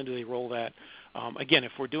 How often do they roll that? Again,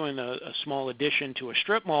 if we're doing a small addition to a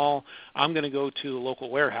strip mall, I'm going to go to a local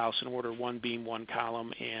warehouse and order one beam, one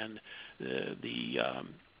column, and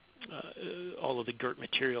all of the girt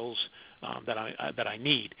materials that I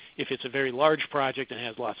need. If it's a very large project and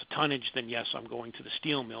has lots of tonnage, then yes, I'm going to the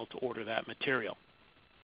steel mill to order that material.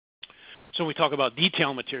 So we talk about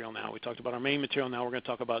detail material now. We talked about our main material. Now we're going to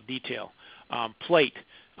talk about detail. Plate.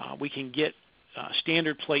 We can get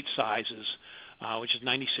standard plate sizes, which is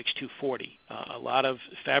 96-240. A lot of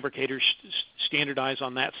fabricators standardize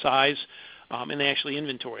on that size. And they actually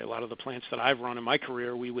inventory. A lot of the plants that I've run in my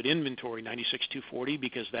career, we would inventory 96-240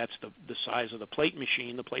 because that's the size of the plate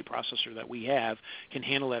machine. The plate processor that we have can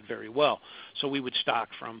handle that very well. So we would stock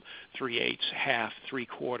from 3/8, half,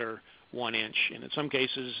 3/4, 1 inch, and in some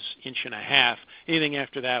cases, 1.5 inches. Anything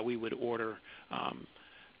after that, we would order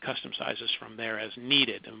custom sizes from there as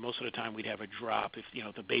needed. And most of the time, we'd have a drop. If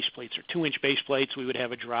the base plates are 2-inch base plates, we would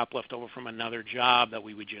have a drop left over from another job that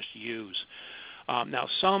we would just use. Now,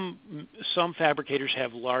 some fabricators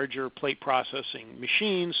have larger plate processing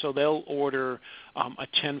machines, so they'll order a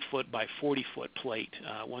 10-foot by 40-foot plate,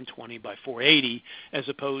 120 by 480, as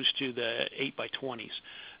opposed to the 8 by 20s.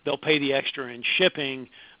 They'll pay the extra in shipping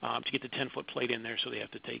to get the 10-foot plate in there, so they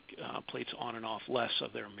have to take plates on and off less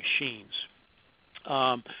of their machines.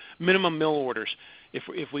 Minimum mill orders.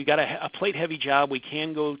 If we got a plate-heavy job, we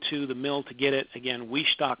can go to the mill to get it. Again, we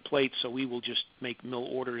stock plates, so we will just make mill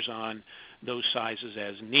orders on those sizes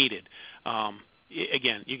as needed.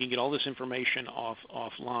 Again, you can get all this information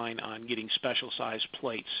offline on getting special size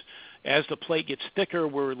plates. As the plate gets thicker,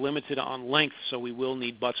 we're limited on length, so we will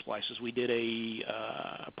need butt splices. We did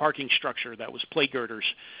a parking structure that was plate girders,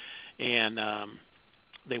 and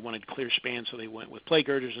they wanted clear span, so they went with plate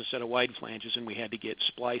girders instead of wide flanges, and we had to get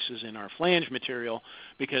splices in our flange material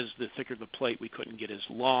because the thicker the plate, we couldn't get as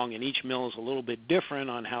long, and each mill is a little bit different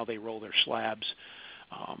on how they roll their slabs.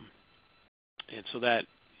 And so that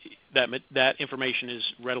that information is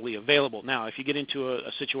readily available. Now, if you get into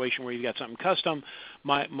a situation where you've got something custom,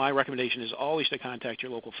 my recommendation is always to contact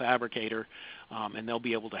your local fabricator, and they'll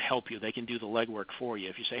be able to help you. They can do the legwork for you.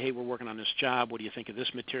 If you say, hey, we're working on this job, what do you think of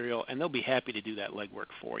this material? And they'll be happy to do that legwork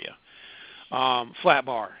for you. Flat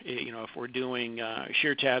bar, if we're doing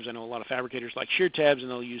shear tabs, I know a lot of fabricators like shear tabs, and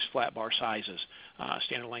they'll use flat bar sizes.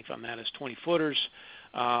 Standard length on that is 20 footers.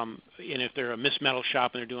 And if they're a mist metal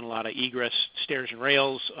shop and they're doing a lot of egress stairs and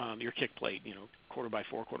rails, your kick plate, 1/4 x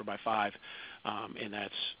 4, 1/4 x 5, and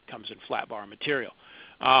that comes in flat bar material.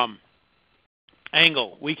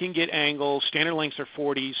 Angle, we can get angle. Standard lengths are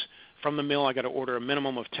 40s. From the mill, I got to order a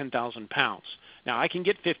minimum of 10,000 pounds. Now, I can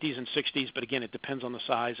get 50s and 60s, but again, it depends on the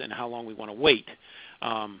size and how long we want to wait.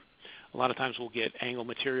 A lot of times we'll get angle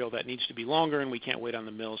material that needs to be longer, and we can't wait on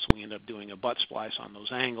the mill, so we end up doing a butt splice on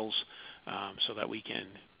those angles so that we can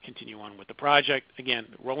continue on with the project. Again,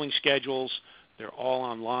 rolling schedules, they're all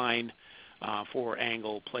online for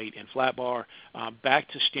angle, plate, and flat bar. Back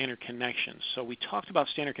to standard connections. So we talked about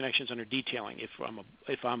standard connections under detailing.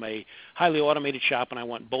 If I'm a highly automated shop and I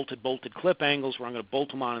want bolted clip angles where I'm going to bolt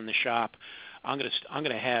them on in the shop, I'm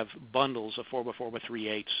going to have bundles of 4x4 by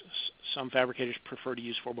 3/8. Some fabricators prefer to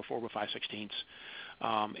use 4x4 by 5/16.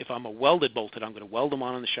 If I'm a welded bolted, I'm going to weld them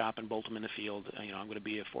on in the shop and bolt them in the field. I'm going to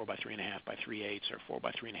be a 4 by 3.5 by 3/8 or 4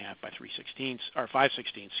 by 3.5 by 3/16 or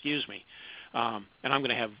 5/16. Excuse me. And I'm going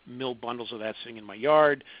to have mill bundles of that sitting in my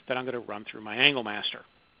yard that I'm going to run through my Angle Master.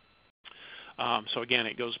 So again,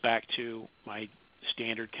 it goes back to my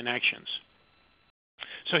standard connections.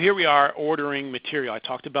 So here we are ordering material. I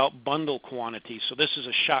talked about bundle quantities. So this is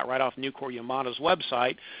a shot right off Nucor Yamato's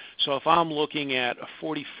website. So if I'm looking at a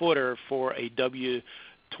 40-footer for a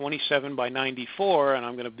W27 by 94 and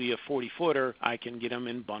I'm going to be a 40-footer, I can get them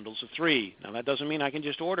in bundles of 3. Now that doesn't mean I can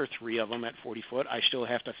just order 3 of them at 40 foot. I still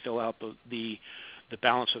have to fill out the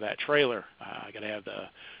balance of that trailer. I got to have the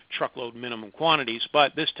truckload minimum quantities,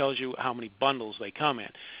 but this tells you how many bundles they come in.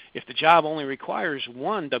 If the job only requires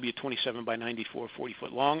one W27 by 94 40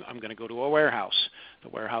 foot long, I'm going to go to a warehouse. The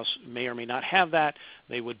warehouse may or may not have that.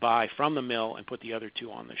 They would buy from the mill and put the other 2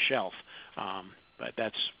 on the shelf. But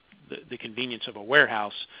that's the convenience of a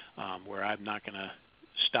warehouse where I'm not going to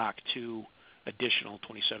stock 2 additional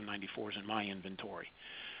 2794s in my inventory.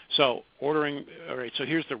 So ordering, all right, so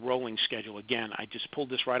here's the rolling schedule. Again, I just pulled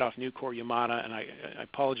this right off Nucor Yamata, and I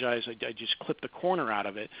apologize, I just clipped the corner out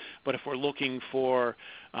of it. But if we're looking for,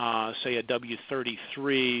 say, a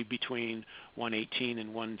W33 between 118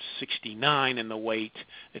 and 169 in the weight,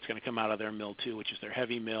 it's going to come out of their mill too, which is their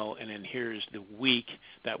heavy mill. And then here's the week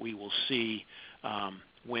that we will see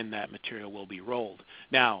when that material will be rolled.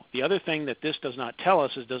 Now, the other thing that this does not tell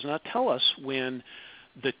us is does not tell us when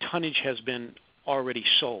the tonnage has been already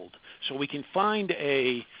sold. So we can find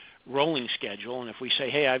a rolling schedule, and if we say,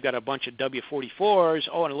 hey, I've got a bunch of W44s,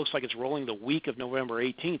 and it looks like it's rolling the week of November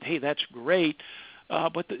 18th, hey, that's great,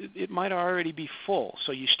 but it might already be full.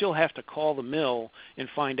 So you still have to call the mill and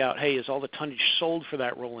find out, hey, is all the tonnage sold for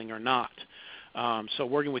that rolling or not? So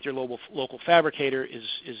working with your local fabricator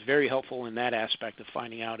is very helpful in that aspect of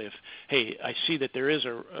finding out if, hey, I see that there is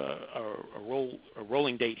a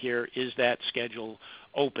rolling date here. Is that schedule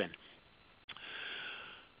open?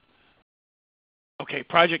 Okay,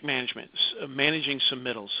 project management, managing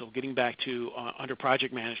submittals. So getting back to under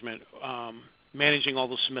project management, managing all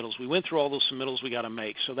those submittals. We went through all those submittals we got to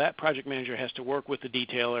make. So that project manager has to work with the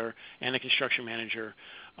detailer and the construction manager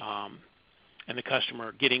and the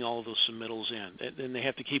customer getting all of those submittals in. Then they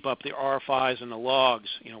have to keep up the RFIs and the logs.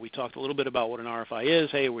 We talked a little bit about what an RFI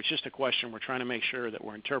is. Hey, it's just a question. We're trying to make sure that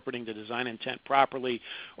we're interpreting the design intent properly,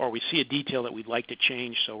 or we see a detail that we'd like to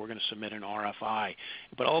change, so we're going to submit an RFI.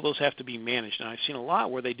 But all those have to be managed. And I've seen a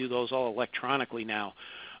lot where they do those all electronically now,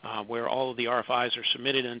 where all of the RFIs are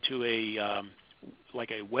submitted into like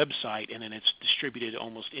a website, and then it's distributed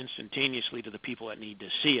almost instantaneously to the people that need to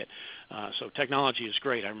see it. So technology is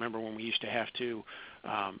great. I remember when we used to have to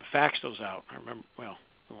fax those out. Well,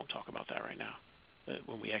 we won't talk about that right now,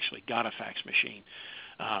 when we actually got a fax machine.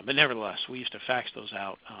 But nevertheless, we used to fax those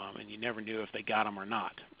out, and you never knew if they got them or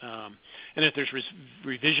not. And if there's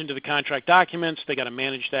revision to the contract documents, they got to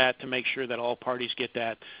manage that to make sure that all parties get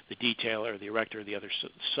that, the detailer, the erector, the other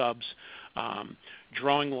subs.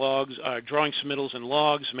 Drawing logs, drawing submittals and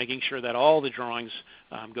logs, making sure that all the drawings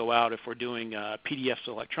go out. If we're doing PDFs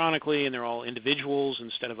electronically and they're all individuals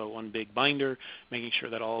instead of a one big binder, making sure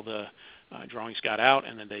that all the Drawings got out,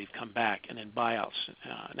 and then they've come back, and then buyouts.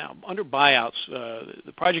 Now, under buyouts,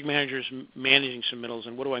 the project manager is managing submittals,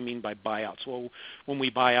 and what do I mean by buyouts? Well, when we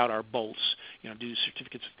buy out our bolts, do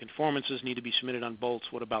certificates of conformances need to be submitted on bolts?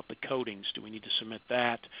 What about the coatings? Do we need to submit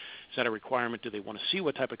that? Is that a requirement? Do they want to see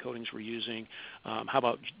what type of coatings we're using? How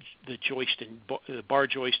about the joist and the bar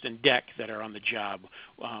joist and deck that are on the job?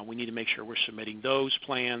 We need to make sure we're submitting those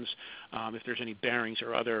plans. If there's any bearings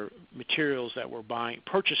or other materials that we're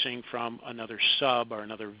purchasing from another sub or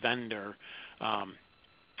another vendor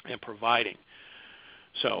and providing.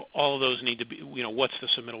 So all of those need to be, what's the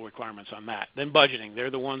submittal requirements on that? Then budgeting.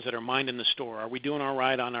 They're the ones that are minding the store. Are we doing all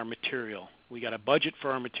right on our material? We got a budget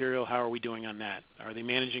for our material. How are we doing on that? Are they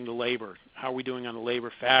managing the labor? How are we doing on the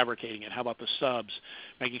labor fabricating it? How about the subs?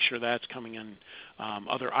 Making sure that's coming in.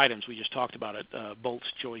 Other items, we just talked about it, bolts,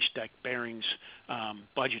 joist, deck, bearings,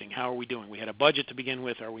 budgeting. How are we doing? We had a budget to begin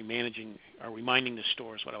with. Are we minding the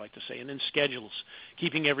store is what I like to say. And then schedules,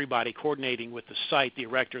 keeping everybody, coordinating with the site, the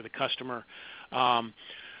erector, the customer. I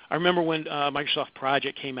remember when Microsoft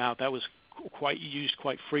Project came out, that was used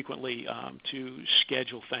quite frequently to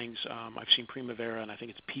schedule things. I've seen Primavera, and I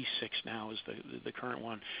think it's P6 now is the current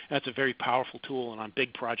one. And that's a very powerful tool, and on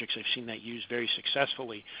big projects I've seen that used very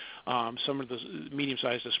successfully. Some of the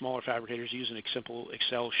medium-sized to smaller fabricators use a simple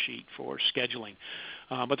Excel sheet for scheduling.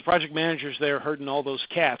 But the project manager's there herding all those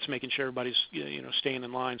cats, making sure everybody's staying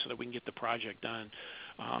in line so that we can get the project done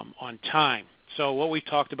on time. So what we've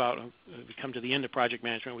talked about, we come to the end of project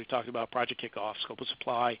management, we've talked about project kickoff, scope of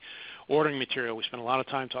supply, ordering material. We spent a lot of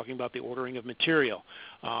time talking about the ordering of material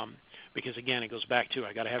because, again, it goes back to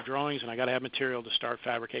I got to have drawings and I got to have material to start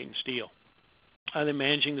fabricating steel. And then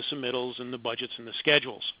managing the submittals and the budgets and the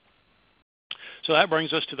schedules. So that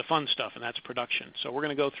brings us to the fun stuff, and that's production. So we're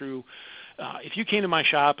going to go through, if you came to my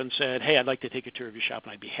shop and said, hey, I'd like to take a tour of your shop,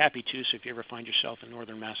 and I'd be happy to, so if you ever find yourself in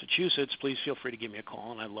northern Massachusetts, please feel free to give me a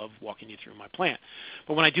call, and I love walking you through my plant.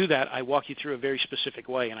 But when I do that, I walk you through a very specific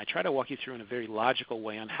way, and I try to walk you through in a very logical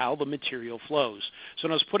way on how the material flows. So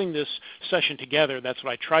when I was putting this session together, that's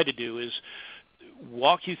what I tried to do is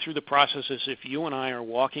walk you through the process as if you and I are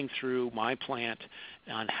walking through my plant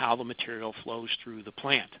on how the material flows through the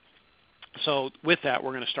plant. So with that,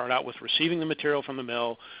 we're going to start out with receiving the material from the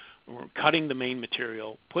mill, we're cutting the main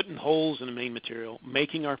material, putting holes in the main material,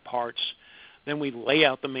 making our parts. Then we lay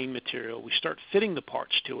out the main material. We start fitting the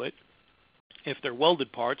parts to it. If they're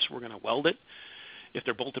welded parts, we're going to weld it. If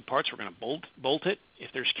they're bolted parts, we're going to bolt it.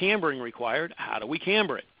 If there's cambering required, how do we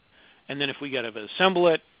camber it? And then if we got to assemble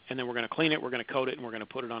it, and then we're going to clean it, we're going to coat it, and we're going to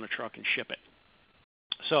put it on a truck and ship it.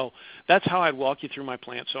 So that's how I'd walk you through my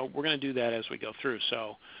plant. So we're going to do that as we go through.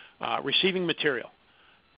 So receiving material.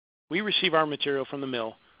 We receive our material from the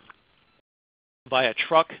mill via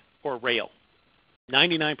truck or rail.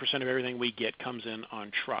 99% of everything we get comes in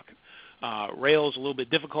on truck. Rail is a little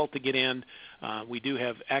bit difficult to get in. We do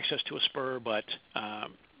have access to a spur, but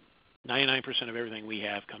 99% of everything we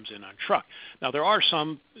have comes in on truck. Now, there are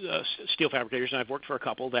some steel fabricators, and I've worked for a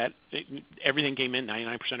couple, that everything came in,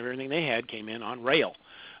 99% of everything they had came in on rail.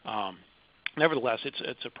 Nevertheless,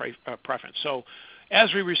 it's a preference. So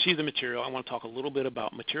as we receive the material, I want to talk a little bit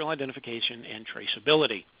about material identification and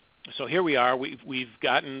traceability. So here we are. We've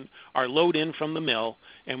gotten our load in from the mill,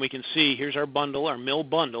 and we can see here's our bundle, our mill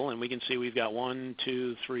bundle, and we can see we've got 1,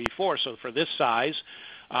 2, 3, 4. So for this size,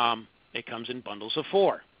 it comes in bundles of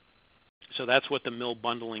 4. So that's what the mill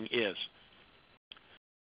bundling is.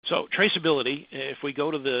 So traceability, if we go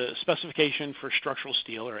to the specification for structural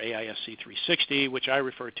steel, or AISC 360, which I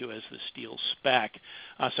refer to as the steel spec,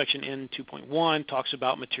 section N 2.1 talks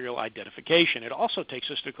about material identification. It also takes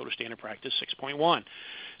us to Code of Standard Practice 6.1.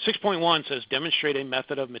 6.1 says demonstrate a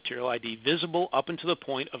method of material ID visible up until the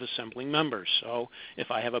point of assembling members. So if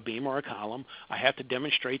I have a beam or a column, I have to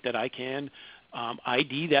demonstrate that I can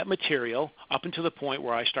ID that material up until the point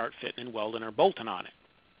where I start fitting and welding or bolting on it.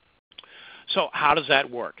 So how does that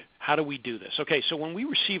work? How do we do this? Okay, so when we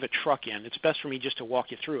receive a truck in, it's best for me just to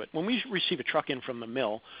walk you through it. When we receive a truck in from the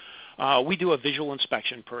mill, we do a visual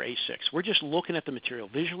inspection per A6. We're just looking at the material,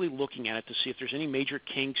 visually looking at it to see if there's any major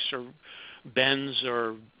kinks or bends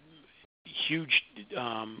or huge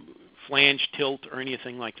flange tilt or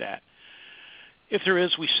anything like that. If there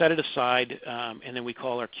is, we set it aside, and then we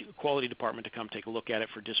call our quality department to come take a look at it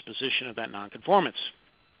for disposition of that nonconformance.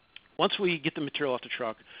 Once we get the material off the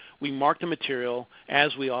truck, we mark the material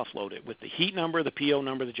as we offload it with the heat number, the PO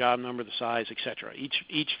number, the job number, the size, etc.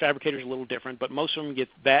 Each fabricator is a little different, but most of them get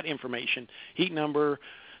that information, heat number,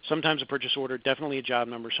 sometimes a purchase order, definitely a job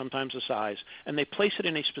number, sometimes a size, and they place it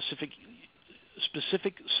in a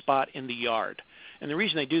specific spot in the yard. And the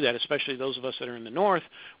reason they do that, especially those of us that are in the north,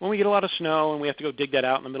 when we get a lot of snow and we have to go dig that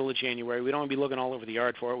out in the middle of January, we don't want to be looking all over the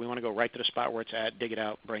yard for it. We want to go right to the spot where it's at, dig it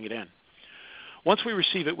out, bring it in. Once we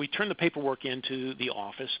receive it, we turn the paperwork into the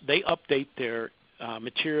office. They update their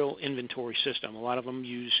material inventory system. A lot of them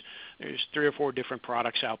there's 3 or 4 different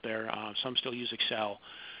products out there. Some still use Excel.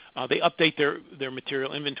 They update their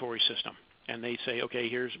material inventory system. And they say,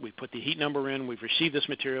 okay, we put the heat number in, we've received this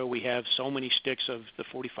material, we have so many sticks of the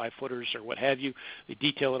 45 footers or what have you. They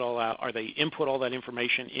detail it all out, or they input all that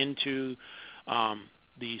information into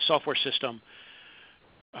the software system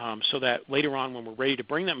so that later on when we're ready to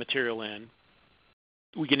bring that material in,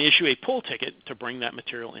 we can issue a pull ticket to bring that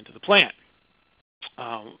material into the plant.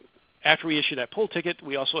 After we issue that pull ticket,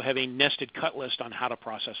 we also have a nested cut list on how to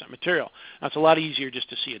process that material. Now, it's a lot easier just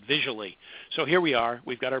to see it visually. So here we are.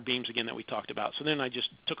 We've got our beams again that we talked about. So then I just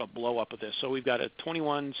took a blow up of this. So we've got a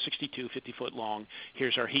 21, 62, 50-foot long.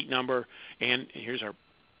 Here's our heat number, and here's our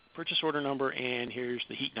purchase order number, and here's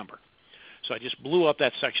the heat number. So I just blew up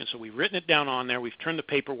that section. So we've written it down on there. We've turned the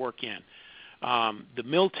paperwork in. The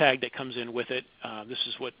mill tag that comes in with it, this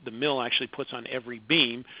is what the mill actually puts on every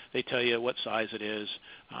beam. They tell you what size it is.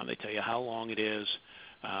 They tell you how long it is.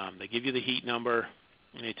 They give you the heat number,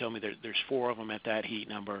 and they tell me there's 4 of them at that heat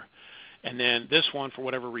number. And then this one, for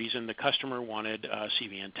whatever reason, the customer wanted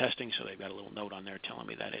CVN testing, so they've got a little note on there telling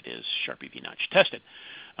me that it is Sharpie V-notch tested.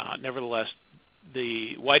 Nevertheless,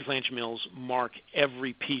 the wide flange mills mark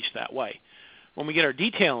every piece that way. When we get our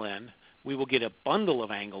detail in, we will get a bundle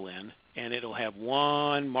of angle in, and it'll have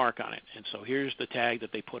 1 mark on it. And so here's the tag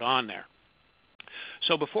that they put on there.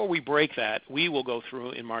 So before we break that, we will go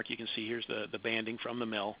through and mark. You can see here's the banding from the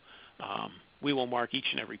mill. We will mark each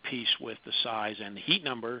and every piece with the size and the heat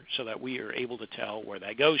number so that we are able to tell where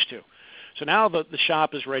that goes to. So now the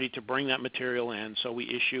shop is ready to bring that material in, so we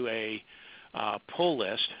issue a pull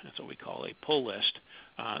list. That's what we call a pull list.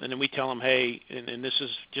 And then we tell them, hey, and this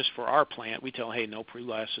is just for our plant, we tell them, hey, no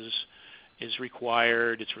pre-glass is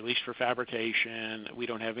required. It's released for fabrication. We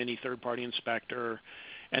don't have any third-party inspector.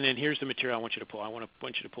 And then here's the material I want you to pull. I want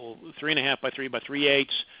you to pull 3.5 by 3 by 3/8.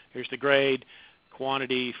 Here's the grade,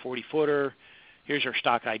 quantity, 40-footer. Here's our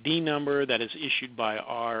stock ID number that is issued by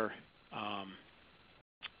our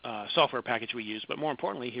software package we use. But more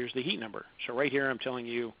importantly, here's the heat number. So right here I'm telling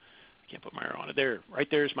you, I can't put my arrow on it there. Right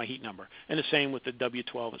there is my heat number. And the same with the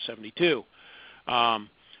W12 at 72. I'm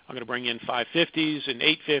going to bring in 550s and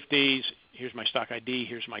 850s. Here's my stock ID.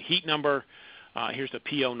 Here's my heat number. Here's the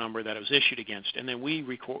PO number that it was issued against. And then we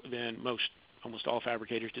record. Then almost all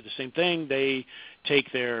fabricators do the same thing. They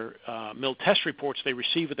take their mill test reports they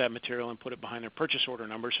receive with that material and put it behind their purchase order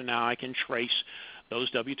number. So now I can trace those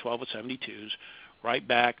W12 at 72s right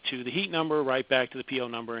back to the heat number, right back to the PO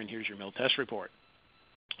number, and here's your mill test report.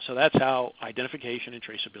 So that's how identification and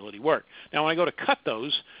traceability work. Now, when I go to cut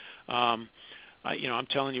those, I'm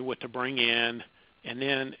telling you what to bring in, and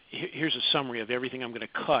then here's a summary of everything I'm going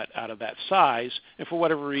to cut out of that size. And for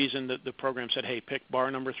whatever reason, the program said, hey, pick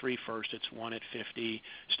bar number 3 first. It's 1 at 50,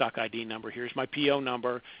 stock ID number. Here's my PO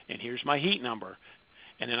number, and here's my heat number.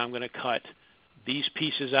 And then I'm going to cut these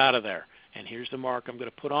pieces out of there. And here's the mark I'm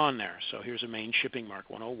going to put on there. So here's a main shipping mark,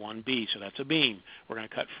 101B. So that's a beam. We're going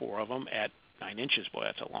to cut 4 of them at 9 inches. Boy,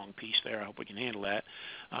 that's a long piece there. I hope we can handle that.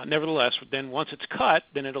 Nevertheless, then once it's cut,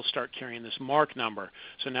 then it'll start carrying this mark number.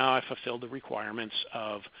 So now I've fulfilled the requirements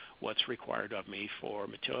of what's required of me for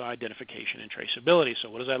material identification and traceability. So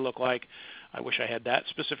what does that look like? I wish I had that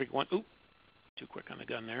specific one. Oop, too quick on the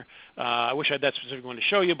gun there. I wish I had that specific one to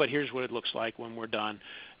show you, but here's what it looks like when we're done.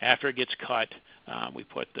 After it gets cut, we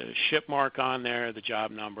put the ship mark on there, the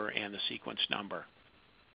job number, and the sequence number.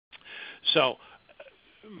 So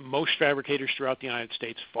most fabricators throughout the United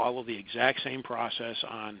States follow the exact same process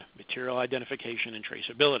on material identification and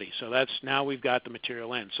traceability. So now we've got the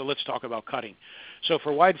material in. So let's talk about cutting. So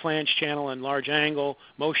for wide flange, channel, and large angle,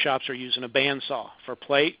 most shops are using a bandsaw. For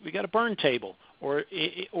plate, we got a burn table or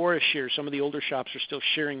a shear. Some of the older shops are still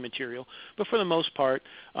shearing material, but for the most part,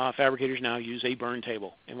 fabricators now use a burn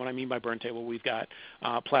table. And what I mean by burn table, we've got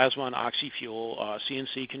plasma and oxy fuel,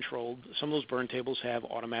 CNC controlled. Some of those burn tables have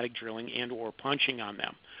automatic drilling and or punching on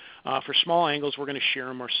them. For small angles, we're going to shear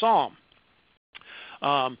them or saw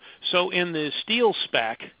them. So in the steel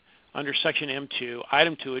spec, under Section M2,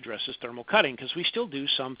 Item 2 addresses thermal cutting because we still do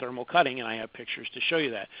some thermal cutting, and I have pictures to show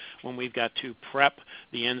you that. When we've got to prep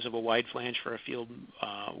the ends of a wide flange for a field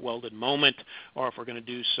welded moment, or if we're going to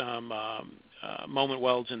do some moment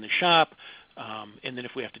welds in the shop, and then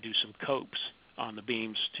if we have to do some copes on the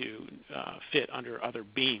beams to fit under other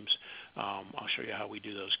beams, I'll show you how we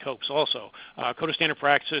do those copes also. Code of Standard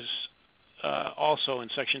Practice also in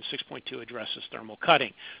section 6.2 addresses thermal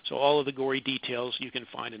cutting. So all of the gory details you can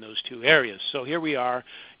find in those two areas. So here we are,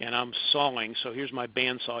 and I'm sawing. So here's my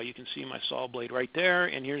bandsaw. You can see my saw blade right there,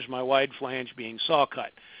 and here's my wide flange being saw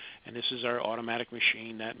cut. And this is our automatic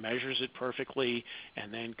machine that measures it perfectly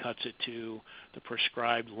and then cuts it to the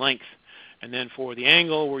prescribed length. And then for the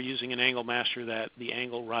angle, we're using an angle master that the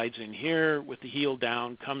angle rides in here with the heel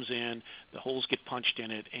down, comes in, the holes get punched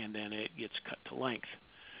in it, and then it gets cut to length.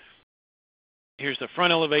 Here's the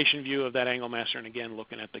front elevation view of that angle master, and again,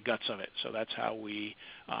 looking at the guts of it. So that's how we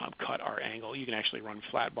cut our angle. You can actually run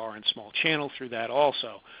flat bar and small channel through that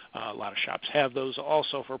also. A lot of shops have those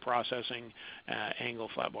also for processing angle,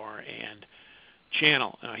 flat bar, and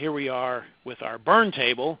channel. Now here we are with our burn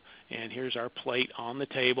table, and here's our plate on the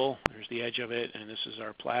table. There's the edge of it, and this is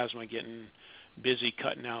our plasma getting busy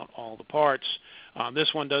cutting out all the parts. This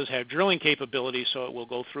one does have drilling capability, so it will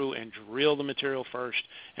go through and drill the material first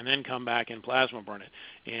and then come back and plasma burn it.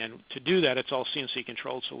 And to do that, it's all CNC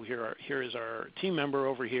controlled, so here is our team member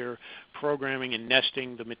over here programming and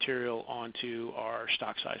nesting the material onto our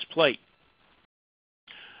stock size plate.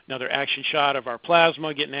 Another action shot of our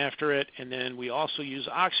plasma getting after it, and then we also use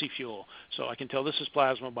oxy-fuel. So I can tell this is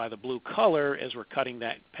plasma by the blue color as we're cutting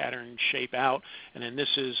that pattern shape out, and then this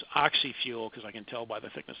is oxy-fuel because I can tell by the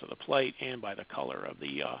thickness of the plate and by the color of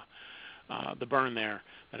the burn there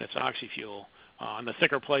that it's oxy-fuel. On the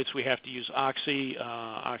thicker plates, we have to use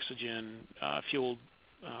oxygen fueled,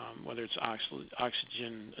 whether it's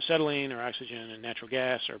oxygen acetylene or oxygen and natural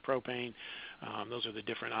gas or propane. Those are the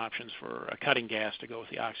different options for a cutting gas to go with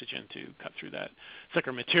the oxygen to cut through that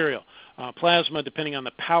thicker material. Plasma, depending on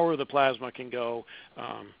the power of the plasma, can go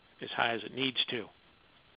as high as it needs to.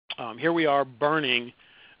 Here we are burning,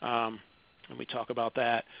 and we talk about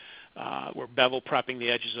that. We're bevel prepping the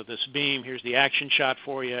edges of this beam. Here's the action shot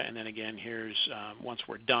for you, and then again, here's once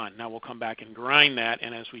we're done. Now we'll come back and grind that,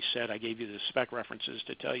 and as we said, I gave you the spec references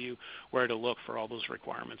to tell you where to look for all those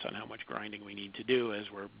requirements on how much grinding we need to do as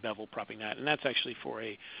we're bevel prepping that, and that's actually for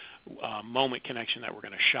a moment connection that we're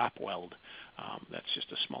going to shop weld. That's just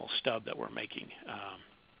a small stub that we're making.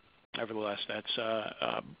 Nevertheless, that's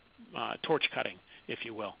torch cutting, if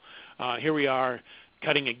you will. Here we are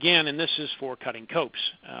cutting again, and this is for cutting copes.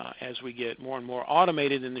 As we get more and more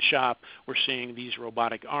automated in the shop, we're seeing these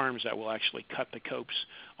robotic arms that will actually cut the copes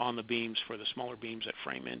on the beams for the smaller beams that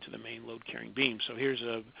frame into the main load-carrying beam. So here's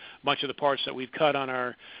a bunch of the parts that we've cut on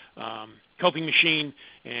our coping machine,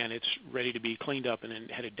 and it's ready to be cleaned up and then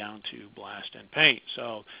headed down to blast and paint.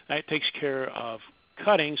 So that takes care of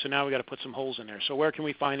cutting, so now we've got to put some holes in there. So where can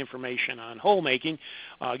we find information on hole making?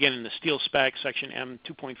 Again, in the steel spec, section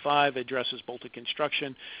M2.5 addresses bolted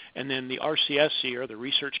construction, and then the RCSC, or the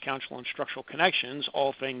Research Council on Structural Connections,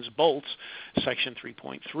 all things bolts, section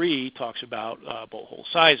 3.3 talks about bolt hole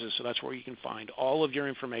sizes. So that's where you can find all of your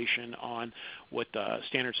information on what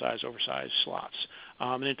standard size, oversized slots.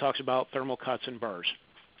 And it talks about thermal cuts and burrs.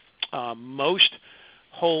 Most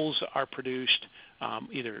holes are produced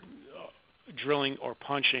either drilling or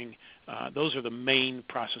punching. Those are the main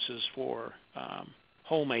processes for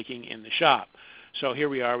hole making in the shop. So here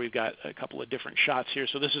we are, we've got a couple of different shots here.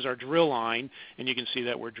 So this is our drill line, and you can see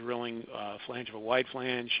that we're drilling a flange of a wide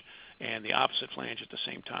flange and the opposite flange at the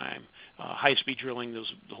same time. High-speed drilling,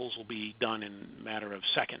 the holes will be done in a matter of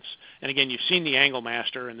seconds. And again, you've seen the angle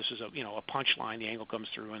master, and this is a punch line. The angle comes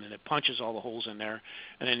through, and then it punches all the holes in there.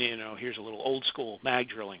 And then here's a little old-school mag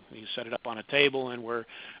drilling. You set it up on a table, and we're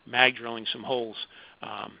mag drilling some holes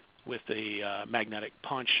with the magnetic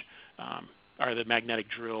punch or the magnetic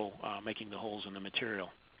drill making the holes in the material.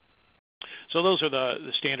 So those are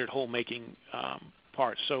the standard hole making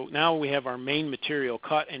parts. So now we have our main material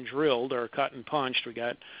cut and drilled, or cut and punched. We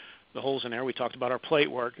got the holes in there. We talked about our plate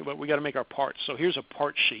work, but we got to make our parts. So here's a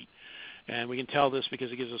part sheet, and we can tell this because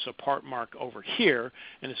it gives us a part mark over here,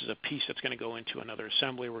 and this is a piece that's going to go into another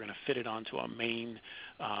assembly. We're going to fit it onto a main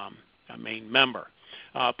member.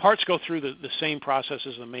 Parts go through the same process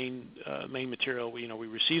as the main material. We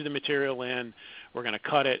receive the material in, we're going to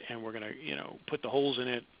cut it, and we're going to put the holes in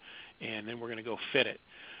it, and then we're going to go fit it.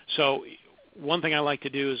 So one thing I like to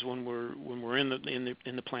do is when we're in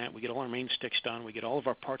the plant, we get all our main sticks done, we get all of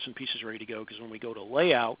our parts and pieces ready to go, because when we go to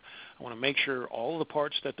layout, I want to make sure all of the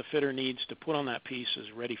parts that the fitter needs to put on that piece is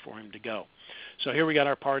ready for him to go. So here we got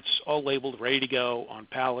our parts all labeled, ready to go on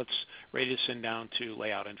pallets, ready to send down to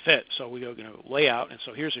layout and fit. So we go to layout, and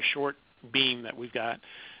so here's a short beam that we've got.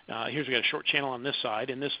 Here's we got a short channel on this side,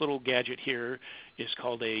 and this little gadget here is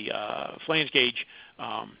called a flange gauge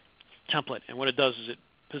template. And what it does is it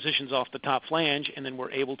positions off the top flange, and then we're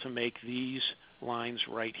able to make these lines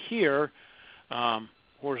right here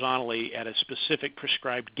horizontally at a specific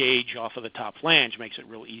prescribed gauge off of the top flange. Makes it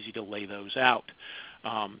real easy to lay those out.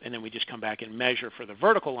 And then we just come back and measure for the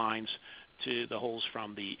vertical lines to the holes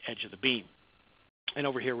from the edge of the beam. And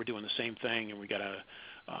over here we're doing the same thing, and we got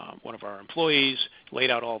one of our employees laid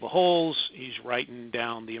out all the holes. He's writing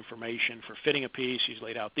down the information for fitting a piece. He's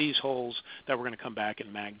laid out these holes that we're going to come back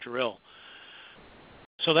and mag drill.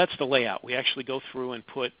 So that's the layout. We actually go through and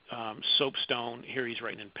put soapstone. Here he's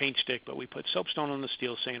writing in paint stick, but we put soapstone on the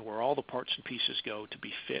steel saying where all the parts and pieces go to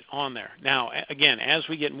be fit on there. Now, again, as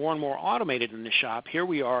we get more and more automated in the shop, here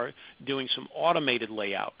we are doing some automated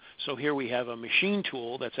layout. So here we have a machine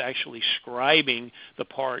tool that's actually scribing the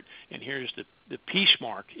part, and here's the piece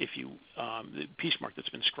mark, the piece mark that's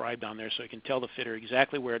been scribed on there, so you can tell the fitter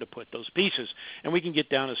exactly where to put those pieces. And we can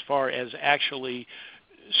get down as far as actually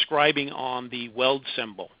scribing on the weld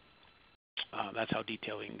symbol. That's how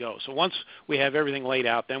detailed we can go. So once we have everything laid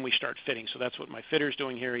out, then we start fitting. So that's what my fitter's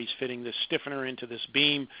doing here. He's fitting this stiffener into this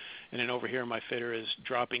beam, and then over here my fitter is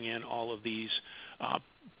dropping in all of these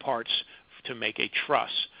parts to make a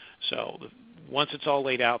truss. So once it's all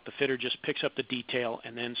laid out, the fitter just picks up the detail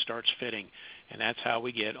and then starts fitting. And that's how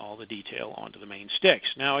we get all the detail onto the main sticks.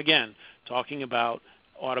 Now again, talking about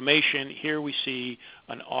automation, here we see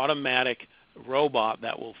an automatic robot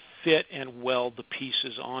that will fit and weld the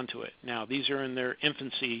pieces onto it. Now these are in their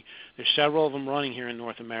infancy. There's several of them running here in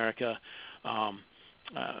North America.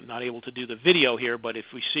 Not able to do the video here, but if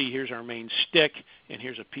we see, here's our main stick, and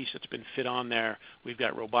here's a piece that's been fit on there. We've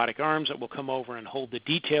got robotic arms that will come over and hold the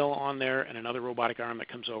detail on there, and another robotic arm that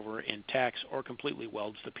comes over and tacks or completely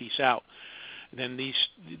welds the piece out. Then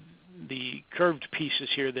the curved pieces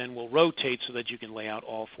here then will rotate so that you can lay out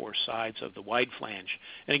all four sides of the wide flange.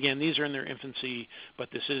 And again, these are in their infancy, but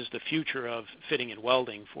this is the future of fitting and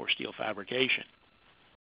welding for steel fabrication.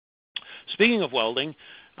 Speaking of welding,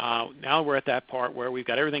 now we're at that part where we've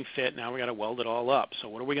got everything fit. Now we've got to weld it all up. So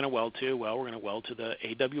what are we going to weld to? Well, we're going to weld to the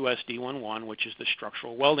AWS D11, which is the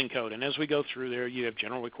structural welding code. And as we go through there, you have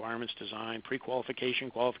general requirements, design, pre-qualification,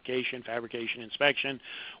 qualification, fabrication, inspection.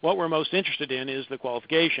 What we're most interested in is the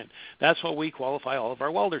qualification. That's what we qualify all of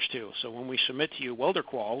our welders to. So when we submit to you welder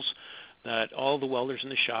quals, that all the welders in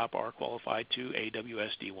the shop are qualified to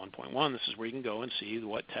AWS D1.1. This is where you can go and see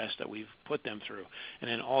what test that we've put them through.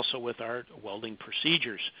 And then also with our welding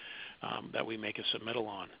procedures that we make a submittal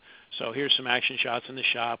on. So here's some action shots in the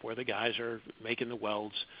shop where the guys are making the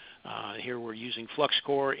welds. Here we're using flux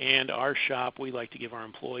core, and our shop, we like to give our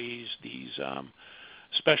employees these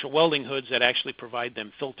special welding hoods that actually provide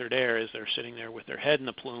them filtered air as they're sitting there with their head in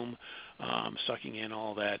the plume, sucking in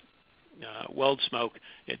all that weld smoke.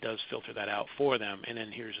 It does filter that out for them. And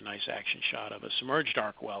then here's a nice action shot of a submerged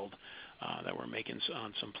arc weld that we're making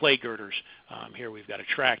on some plate girders. Here we've got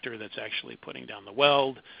a tractor that's actually putting down the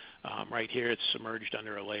weld. Right here it's submerged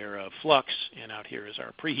under a layer of flux, and out here is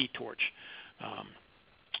our preheat torch.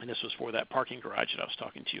 And this was for that parking garage that I was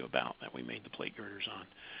talking to you about that we made the plate girders on.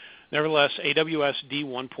 Nevertheless, AWS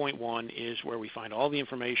D1.1 is where we find all the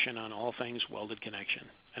information on all things welded connection.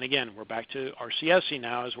 And again, we're back to RCSC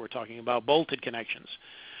now as we're talking about bolted connections.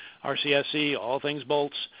 RCSC, all things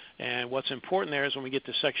bolts. And what's important there is when we get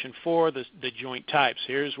to Section 4, the joint types.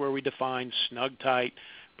 Here's where we define snug tight,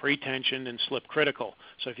 pre-tensioned, and slip critical.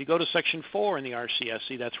 So if you go to Section 4 in the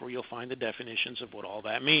RCSC, that's where you'll find the definitions of what all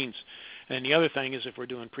that means. And the other thing is if we're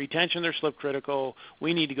doing pre-tension or slip critical,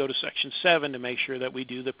 we need to go to Section 7 to make sure that we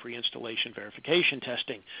do the pre-installation verification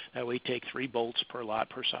testing. That we take 3 bolts per lot,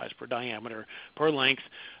 per size, per diameter, per length,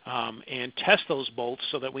 and test those bolts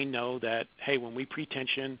so that we know that, hey, when we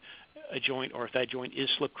pre-tension a joint, or if that joint is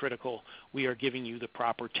slip critical, we are giving you the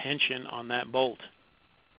proper tension on that bolt.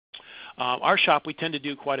 Our shop, we tend to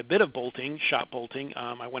do quite a bit of bolting, shop bolting.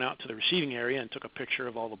 I went out to the receiving area and took a picture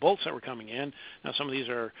of all the bolts that were coming in. Now, some of these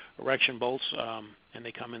are erection bolts, and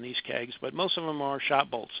they come in these kegs, but most of them are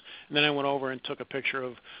shop bolts. And then I went over and took a picture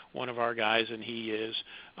of one of our guys, and he is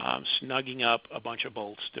snugging up a bunch of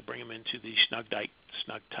bolts to bring them into the snug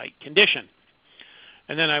tight condition.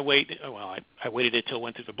 And then I waited until it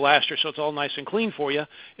went through the blaster, so it's all nice and clean for you.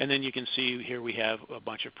 And then you can see here we have a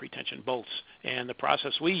bunch of pre-tension bolts. And the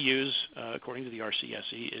process we use, according to the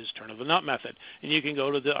RCSC, is turn of the nut method. And you can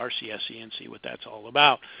go to the RCSC and see what that's all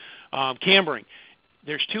about. Cambering.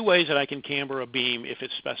 There's 2 ways that I can camber a beam if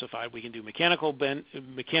it's specified. We can do mechanical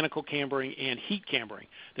cambering and heat cambering.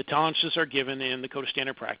 The tolerances are given in the Code of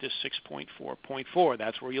Standard Practice 6.4.4.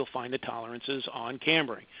 That's where you'll find the tolerances on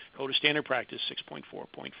cambering. Code of Standard Practice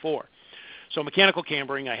 6.4.4. So mechanical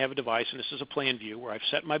cambering, I have a device, and this is a plan view where I've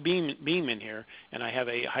set my beam in here, and I have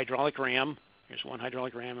a hydraulic ram. Here's one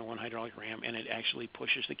hydraulic ram and one hydraulic ram, and it actually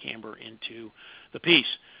pushes the camber into the piece.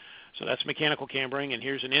 So that's mechanical cambering, and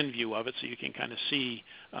here's an end view of it so you can kind of see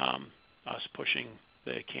us pushing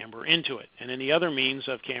the camber into it. And then the other means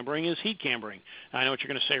of cambering is heat cambering. Now, I know what you're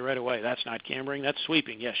going to say right away. That's not cambering, that's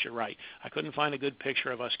sweeping. Yes, you're right. I couldn't find a good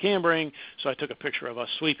picture of us cambering, so I took a picture of us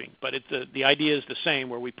sweeping. But the idea is the same,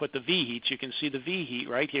 where we put the V-heats. You can see the V-heat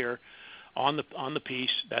right here on the piece.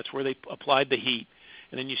 That's where they applied the heat.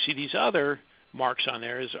 And then you see these other marks on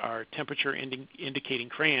there is our temperature indicating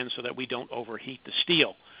crayons so that we don't overheat the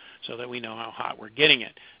steel, so that we know how hot we're getting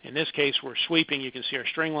it. In this case, we're sweeping. You can see our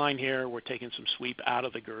string line here. We're taking some sweep out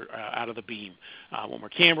of the beam. When we're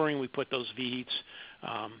cambering, we put those V-heats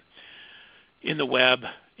in the web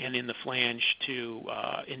and in the flange to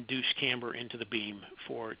induce camber into the beam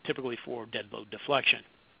typically for dead load deflection.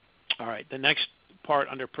 All right, the next part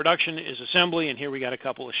under production is assembly, and here we got a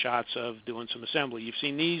couple of shots of doing some assembly. You've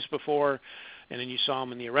seen these before, and then you saw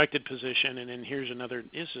them in the erected position, and then here's another.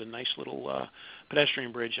 This is a nice little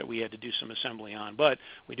pedestrian bridge that we had to do some assembly on, but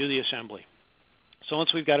we do the assembly. So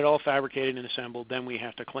once we've got it all fabricated and assembled, then we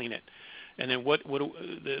have to clean it. And then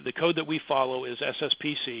the code that we follow is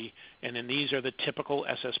SSPC, and then these are the typical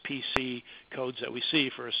SSPC codes that we see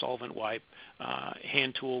for a solvent wipe.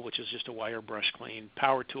 Hand tool, which is just a wire brush clean.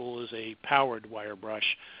 Power tool is a powered wire brush.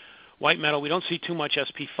 White metal, we don't see too much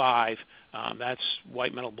SP5. That's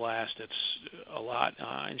white metal blast. It's a lot.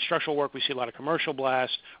 In structural work, we see a lot of commercial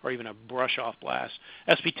blast or even a brush-off blast.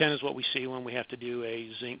 SP10 is what we see when we have to do a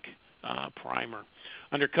zinc primer.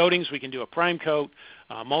 Under coatings, we can do a prime coat,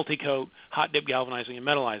 multi-coat, hot dip galvanizing, and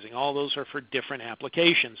metallizing. All those are for different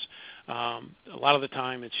applications. A lot of the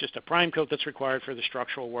time, it's just a prime coat that's required for the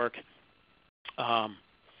structural work.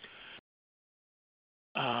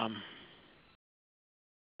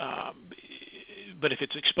 But if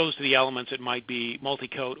it's exposed to the elements, it might be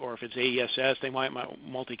multi-coat, or if it's AESS, they might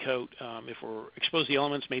multi-coat. If we're exposed to the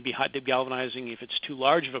elements, maybe hot dip galvanizing. If it's too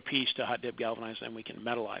large of a piece to hot dip galvanize, then we can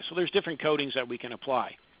metallize. So there's different coatings that we can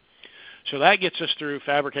apply. So that gets us through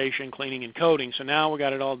fabrication, cleaning, and coating. So now we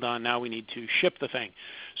got it all done. Now we need to ship the thing.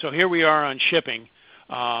 So here we are on shipping.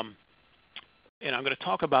 And I'm going to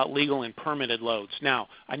talk about legal and permitted loads. Now,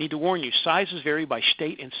 I need to warn you, sizes vary by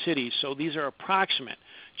state and cities, so these are approximate.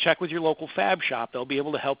 Check with your local fab shop. They'll be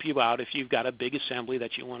able to help you out if you've got a big assembly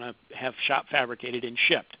that you want to have shop fabricated and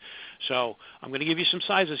shipped. So I'm going to give you some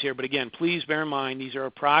sizes here, but again, please bear in mind these are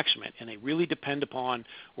approximate, and they really depend upon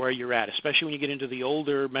where you're at. Especially when you get into the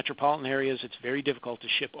older metropolitan areas, it's very difficult to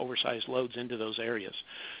ship oversized loads into those areas.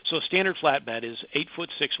 So a standard flatbed is 8 foot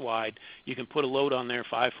 6 wide. You can put a load on there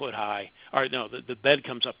 5 foot high, or no, the bed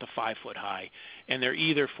comes up to 5 foot high, and they're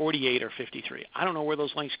either 48 or 53. I don't know where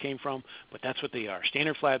those lengths came from, but that's what they are.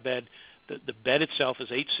 Standard flatbed, the bed itself is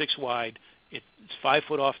 8'6" wide. It's 5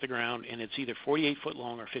 foot off the ground, and it's either 48 foot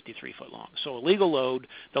long or 53 foot long. So a legal load,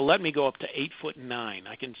 they'll let me go up to 8 foot 9.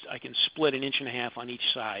 I can split 1.5 inches on each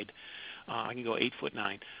side. I can go 8 foot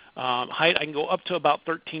 9. Height, I can go up to about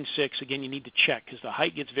 13.6. Again, you need to check because the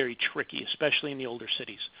height gets very tricky, especially in the older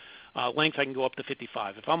cities. Length, I can go up to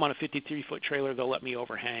 55. If I'm on a 53-foot trailer, they'll let me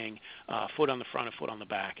overhang a foot on the front, a foot on the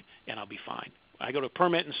back, and I'll be fine. I go to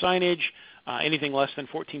permit and signage, anything less than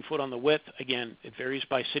 14 foot on the width. Again, it varies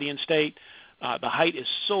by city and state. The height is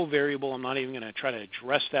so variable, I'm not even going to try to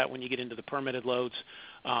address that when you get into the permitted loads.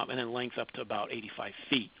 And then length up to about 85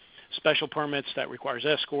 feet. Special permits, that requires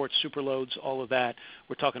escorts, superloads, all of that.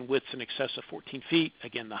 We're talking widths in excess of 14 feet.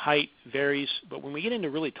 Again, the height varies, but when we get into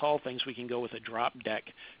really tall things, we can go with a drop deck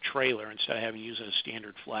trailer instead of having to use a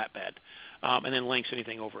standard flatbed. And then lengths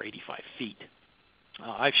anything over 85 feet.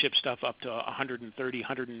 I've shipped stuff up to 130,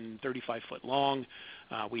 135 foot long.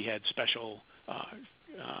 We had special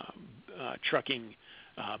trucking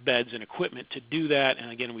beds and equipment to do that,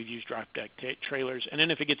 and again, we've used drop deck trailers. And then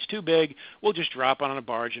if it gets too big, we'll just drop it on a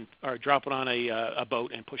barge or drop it on a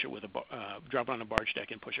boat and push it with drop it on a barge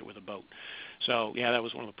deck and push it with a boat. So yeah, that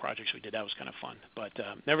was one of the projects we did. That was kind of fun. But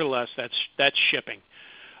nevertheless, that's shipping.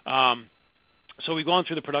 So we've gone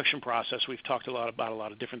through the production process. We've talked about a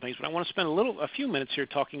lot of different things, but I want to spend a few minutes here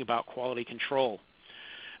talking about quality control.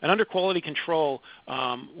 And under quality control,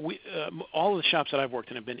 all of the shops that I've worked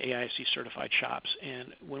in have been AISC certified shops. And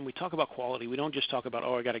when we talk about quality, we don't just talk about,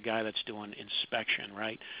 oh, I got a guy that's doing inspection,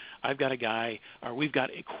 right? I've got a guy, or we've got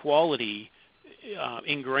a quality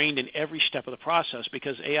ingrained in every step of the process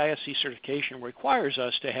because AISC certification requires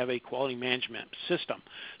us to have a quality management system.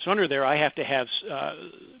 So under there, I have to have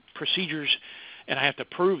procedures And I have to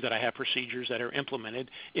prove that I have procedures that are implemented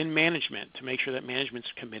in management to make sure that management's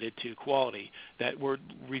committed to quality, that we're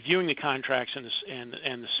reviewing the contracts and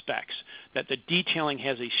the specs, that the detailing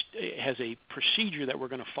has a procedure that we're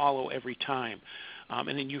going to follow every time.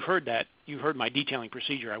 And then you heard my detailing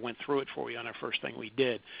procedure. I went through it for you on our first thing we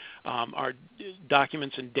did. Our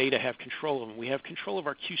documents and data have control of them. We have control of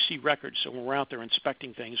our QC records, so when we're out there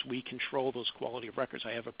inspecting things, we control those quality of records.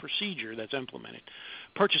 I have a procedure that's implemented.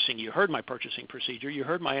 Purchasing, you heard my purchasing procedure. You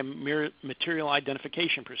heard my material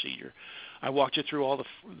identification procedure. I walked you through all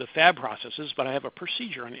the fab processes, but I have a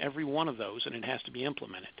procedure on every one of those, and it has to be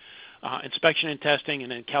implemented. Inspection and testing, and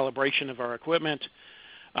then calibration of our equipment.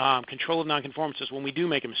 Control of nonconformances. When we do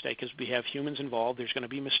make a mistake, because we have humans involved, there's going to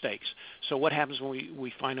be mistakes. So what happens when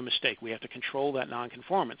we find a mistake? We have to control that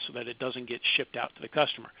nonconformance so that it doesn't get shipped out to the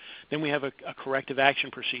customer. Then we have a corrective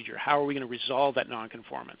action procedure. How are we going to resolve that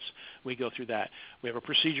nonconformance? We go through that. We have a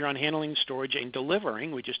procedure on handling, storage, and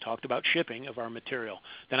delivering. We just talked about shipping of our material.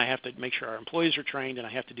 Then I have to make sure our employees are trained, and I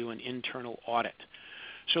have to do an internal audit.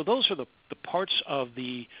 So those are the parts of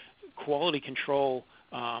the quality control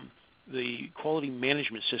the quality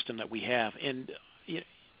management system that we have, and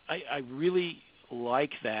I really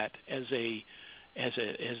like that as the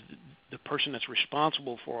person that's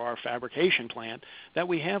responsible for our fabrication plant, that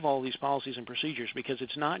we have all these policies and procedures, because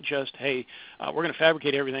it's not just, hey, we're going to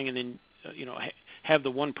fabricate everything and then have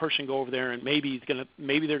the one person go over there and maybe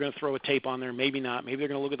they're going to throw a tape on there, maybe not, maybe they're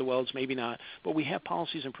going to look at the welds, maybe not. But we have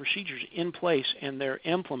policies and procedures in place, and they're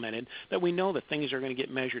implemented, that we know that things are going to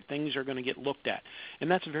get measured, things are going to get looked at.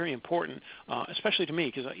 And that's very important, especially to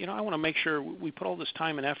me, because I want to make sure we put all this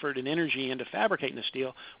time and effort and energy into fabricating the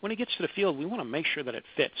steel. When it gets to the field, we want to make sure that it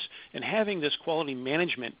fits. And having this quality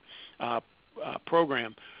management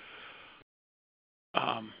program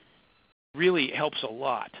really helps a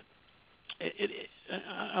lot.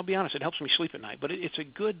 I'll be honest, it helps me sleep at night, but it's a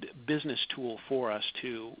good business tool for us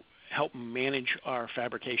to help manage our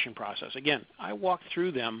fabrication process. Again, I walked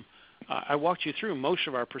you through most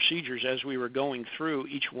of our procedures as we were going through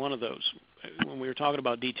each one of those. When we were talking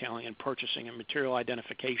about detailing and purchasing and material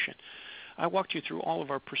identification, I walked you through all of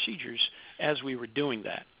our procedures as we were doing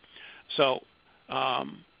that. So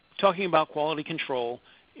talking about quality control,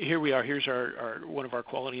 here we are. Here's one of our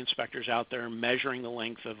quality inspectors out there measuring the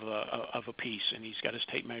length of a piece, and he's got his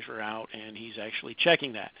tape measure out, and he's actually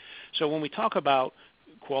checking that. So when we talk about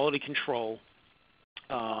quality control,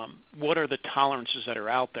 what are the tolerances that are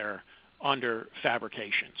out there under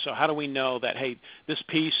fabrication? So how do we know that, hey, this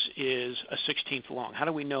piece is a 16th long? How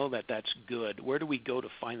do we know that that's good? Where do we go to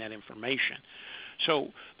find that information? So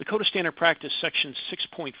the Code of Standard Practice Section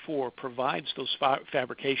 6.4 provides those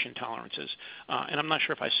fabrication tolerances. And I'm not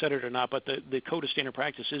sure if I said it or not, but the Code of Standard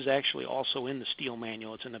Practice is actually also in the steel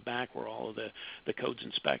manual. It's in the back where all of the codes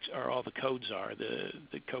and specs, or all the codes are.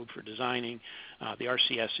 The code for designing, the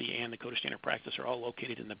RCSE, and the Code of Standard Practice are all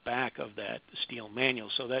located in the back of that steel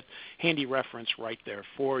manual. So that handy reference right there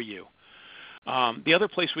for you. The other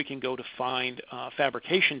place we can go to find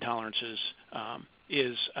fabrication tolerances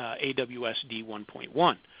is AWSD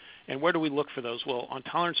 1.1. And where do we look for those? Well, on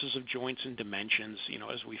tolerances of joints and dimensions,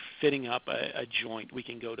 as we're fitting up a joint, we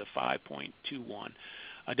can go to 5.21.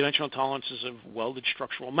 Dimensional tolerances of welded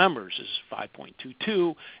structural members is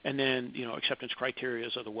 5.22, and then acceptance criteria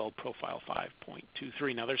of the weld profile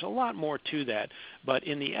 5.23. Now there's a lot more to that, but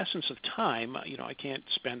in the essence of time, I can't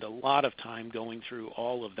spend a lot of time going through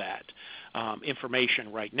all of that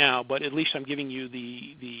information right now, but at least I'm giving you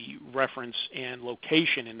the reference and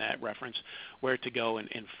location in that reference where to go and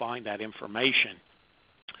find that information.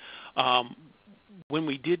 When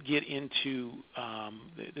we did get into,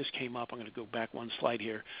 this came up, I'm going to go back one slide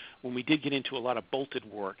here. When we did get into a lot of bolted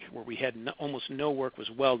work, where we had almost no work was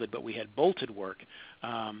welded, but we had bolted work,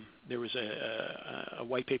 there was a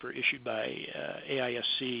white paper issued by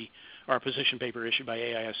AISC, or a position paper issued by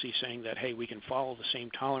AISC saying that, hey, we can follow the same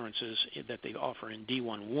tolerances that they offer in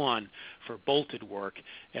D11 for bolted work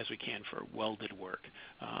as we can for welded work.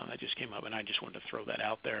 That just came up, and I just wanted to throw that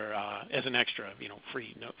out there as an extra,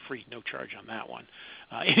 free, no charge on that one.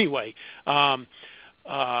 Anyway,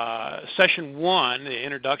 Session 1, the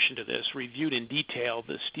introduction to this, reviewed in detail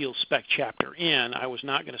the steel spec chapter in. I was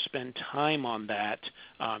not going to spend time on that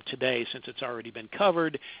today since it's already been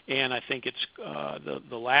covered, and I think it's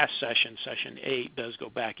the last session, Session 8, does go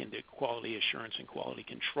back into quality assurance and quality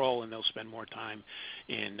control, and they'll spend more time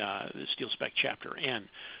in the steel spec chapter in.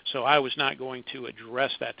 So I was not going to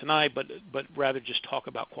address that tonight, but rather just talk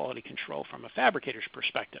about quality control from a fabricator's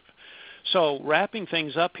perspective. So wrapping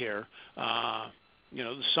things up here,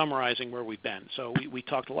 summarizing where we've been. So we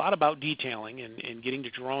talked a lot about detailing and getting the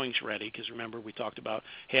drawings ready, because remember we talked about,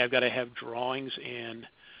 hey, I've got to have drawings and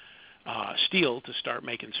steel to start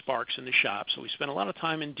making sparks in the shop. So we spent a lot of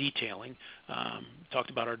time in detailing. Talked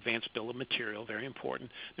about our advanced bill of material, very important.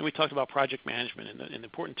 Then we talked about project management, and the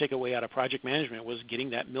important takeaway out of project management was getting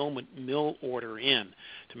that mill order in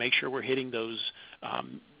to make sure we're hitting those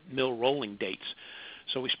mill rolling dates.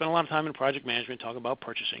 So we spent a lot of time in project management talking about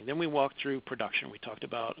purchasing. Then we walked through production. We talked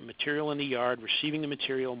about material in the yard, receiving the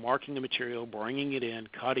material, marking the material, bringing it in,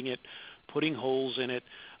 cutting it, putting holes in it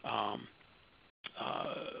on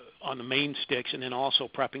the main sticks, and then also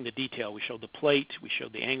prepping the detail. We showed the plate, we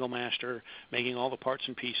showed the angle master, making all the parts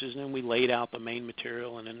and pieces, and then we laid out the main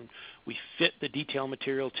material, and then we fit the detail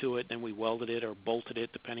material to it, then we welded it or bolted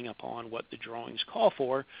it depending upon what the drawings call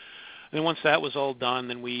for. And then once that was all done,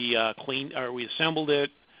 then we we assembled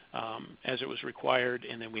it as it was required,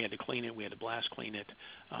 and then we had to clean it. We had to blast clean it,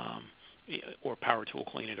 or power tool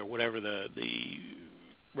clean it, or whatever the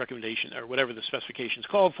recommendation or whatever the specifications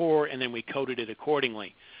called for, and then we coated it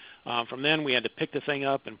accordingly. From then we had to pick the thing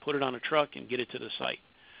up and put it on a truck and get it to the site.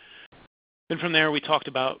 Then from there we talked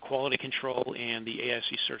about quality control and the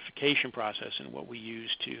ASE certification process and what we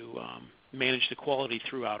use to manage the quality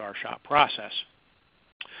throughout our shop process.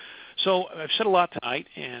 So I've said a lot tonight,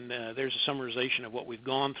 and there's a summarization of what we've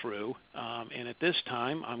gone through. And at this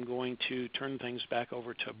time, I'm going to turn things back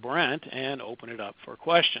over to Brent and open it up for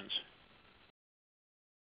questions.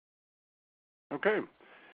 Okay.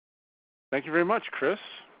 Thank you very much, Chris.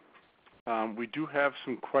 We do have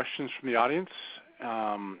some questions from the audience.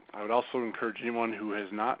 I would also encourage anyone who has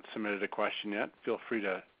not submitted a question yet, feel free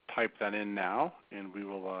to type that in now, and we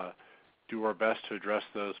will do our best to address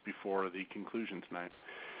those before the conclusion tonight.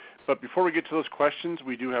 But before we get to those questions,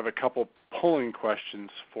 we do have a couple polling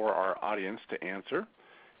questions for our audience to answer.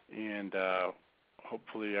 And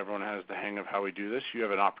hopefully everyone has the hang of how we do this. You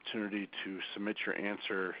have an opportunity to submit your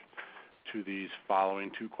answer to these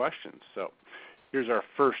following two questions. So here's our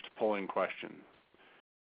first polling question.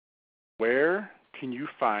 Where can you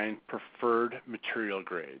find preferred material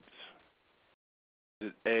grades?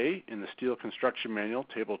 Is it A, in the Steel Construction Manual,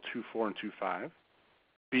 Table 2.4 and 2.5,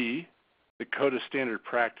 B, the Code of Standard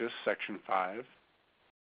Practice, Section 5,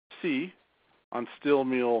 C, on steel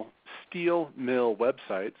mill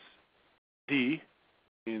websites, D,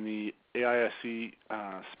 in the AISC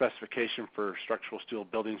specification for structural steel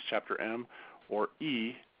buildings, Chapter M, or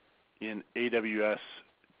E, in AWS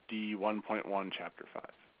D1.1, Chapter 5.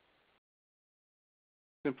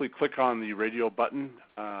 Simply click on the radio button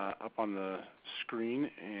up on the screen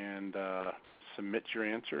and submit your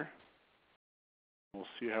answer. We'll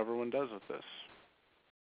see how everyone does with this.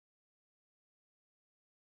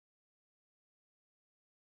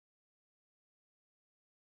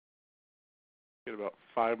 Get about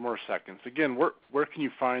 5 more seconds. Again, where can you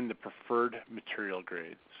find the preferred material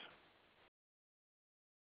grades?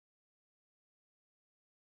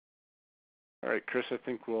 All right, Chris, I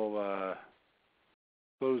think we'll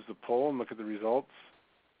close the poll and look at the results.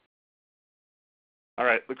 All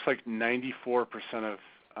right, looks like 94% of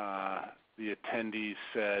the attendees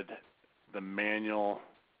said the manual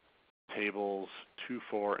tables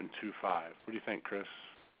 2.4 and 2.5. What do you think, Chris?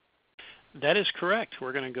 That is correct.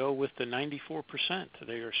 We're going to go with the 94%.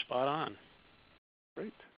 They are spot on.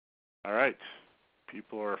 Great. All right.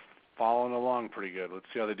 People are following along pretty good. Let's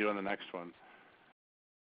see how they do on the next one.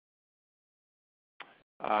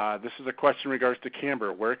 This is a question in regards to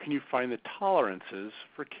camber. Where can you find the tolerances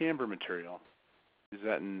for camber material? Is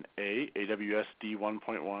that in A, AWS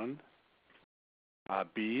D1.1,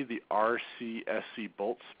 B, the RCSC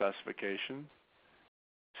bolt specification,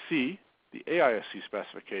 C, the AISC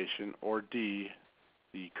specification, or D,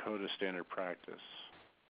 the Code of Standard Practice?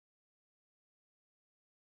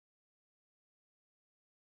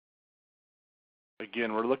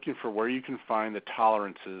 Again, we're looking for where you can find the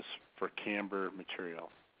tolerances for camber material.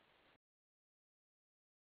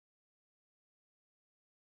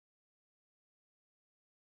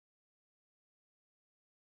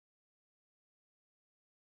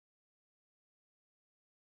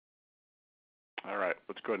 All right,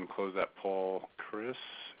 let's go ahead and close that poll, Chris.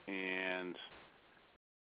 And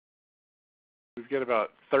we've got about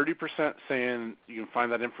 30% saying you can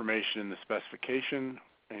find that information in the specification,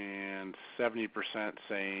 and 70%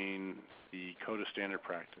 saying the Code of Standard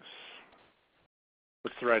Practice.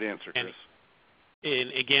 What's the right answer, Chris?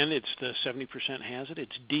 And again, it's the 70% has it.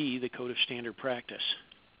 It's D, the Code of Standard Practice.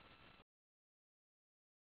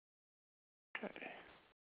 Okay.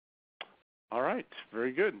 All right,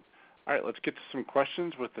 very good. All right, let's get to some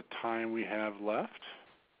questions with the time we have left.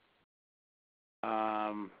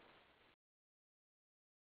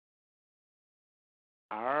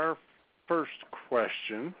 Our first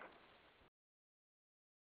question,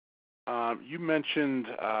 you mentioned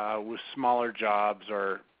with smaller jobs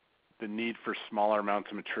or the need for smaller amounts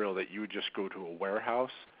of material that you would just go to a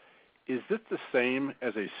warehouse. Is this the same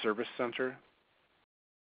as a service center?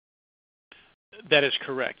 That is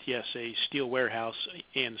correct. Yes, a steel warehouse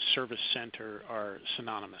and service center are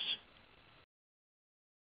synonymous.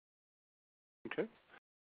 Okay.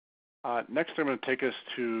 Next, I'm going to take us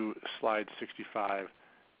to slide 65.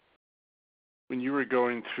 When you were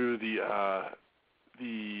going through the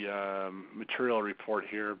material report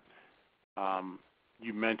here,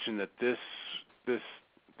 you mentioned that this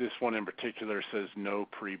one in particular says no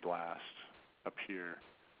pre-blast up here.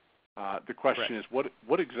 The question is,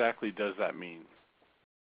 what exactly does that mean?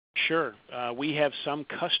 Sure. We have some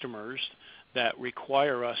customers that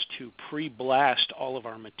require us to pre-blast all of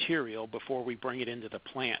our material before we bring it into the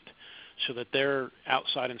plant so that their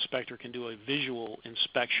outside inspector can do a visual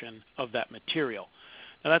inspection of that material.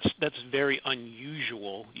 Now that's very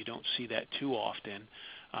unusual. You don't see that too often,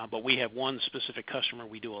 but we have one specific customer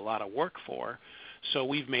we do a lot of work for, so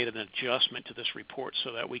we've made an adjustment to this report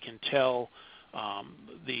so that we can tell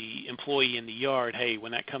the employee in the yard, hey,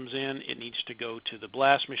 when that comes in, it needs to go to the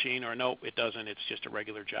blast machine, or nope, it doesn't. It's just a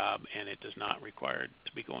regular job, and it does not require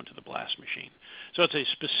to be going to the blast machine. So it's a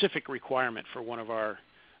specific requirement for one of our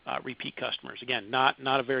repeat customers. Again, not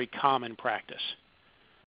a very common practice.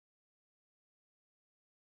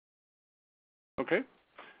 Okay.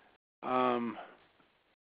 Let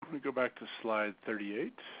me go back to slide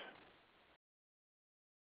 38.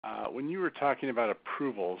 When you were talking about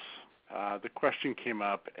approvals, the question came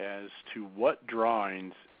up as to what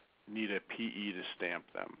drawings need a PE to stamp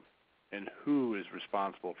them, and who is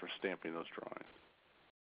responsible for stamping those drawings?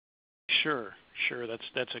 Sure.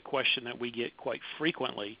 That's a question that we get quite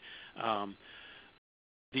frequently.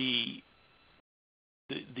 The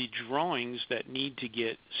drawings that need to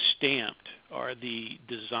get stamped are the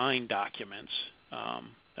design documents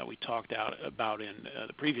that we talked about in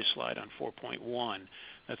the previous slide on 4.1.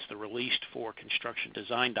 That's the released for construction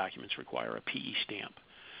design documents require a PE stamp.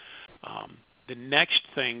 The next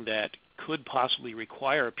thing that could possibly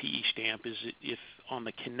require a PE stamp is if on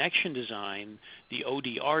the connection design the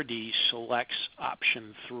ODRD selects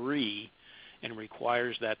option 3 and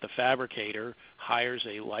requires that the fabricator hires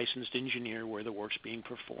a licensed engineer where the work's being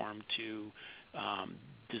performed to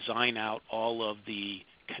design out all of the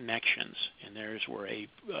connections, and there's where a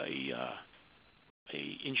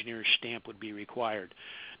engineer's stamp would be required.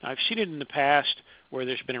 Now, I've seen it in the past where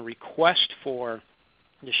there's been a request for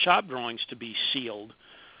the shop drawings to be sealed,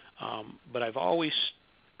 but I've always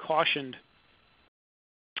cautioned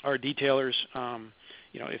our detailers,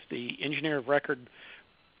 if the engineer of record,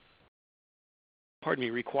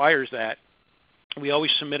 requires that, we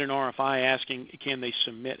always submit an RFI asking, can they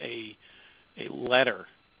submit a letter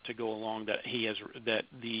to go along that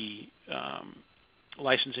the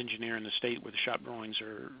licensed engineer in the state where the shop drawings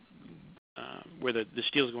are, where the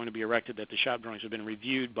steel is going to be erected, that the shop drawings have been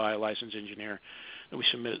reviewed by a licensed engineer, that we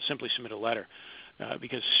simply submit a letter.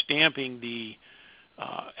 Because stamping the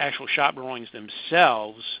actual shop drawings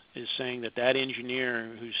themselves is saying that that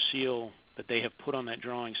engineer whose seal that they have put on that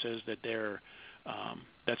drawing says that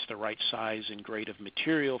that's the right size and grade of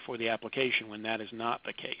material for the application, when that is not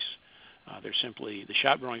the case. The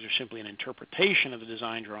shop drawings are simply an interpretation of the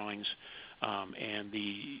design drawings, and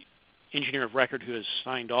the engineer of record who has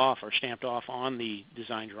signed off or stamped off on the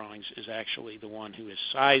design drawings is actually the one who has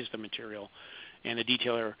sized the material, and the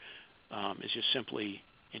detailer is just simply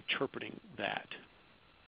interpreting that.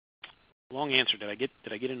 Long answer. Did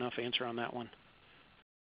I get enough answer on that one?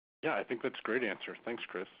 Yeah, I think that's a great answer. Thanks,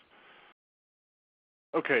 Chris.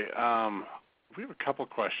 Okay, we have a couple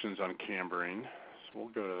questions on cambering, so we'll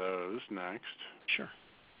go to those next. Sure.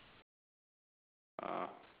 I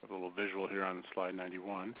have a little visual here on slide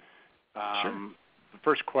 91. Sure. The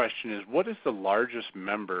first question is, what is the largest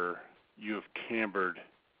member you have cambered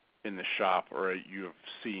in the shop, or you have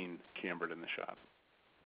seen cambered in the shop?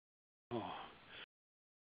 Oh.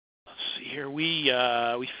 Let's see here.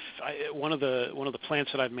 One of the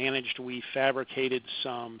plants that I've managed, we fabricated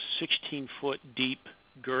some 16-foot deep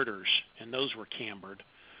girders, and those were cambered.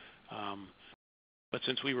 But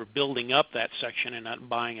since we were building up that section and not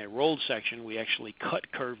buying a rolled section, we actually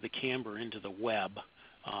curved the camber into the web,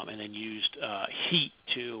 and then used heat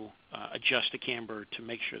to adjust the camber to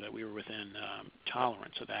make sure that we were within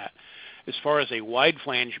tolerance of that. As far as a wide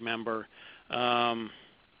flange member, I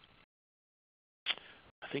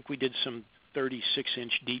think we did some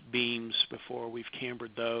 36-inch deep beams before we've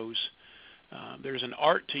cambered those. There's an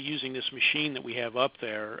art to using this machine that we have up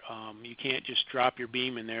there. You can't just drop your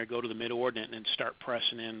beam in there, go to the mid-ordinate, and start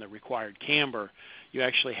pressing in the required camber. You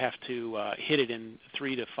actually have to hit it in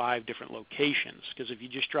 3 to 5 different locations, because if you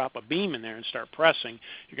just drop a beam in there and start pressing,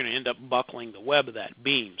 you're going to end up buckling the web of that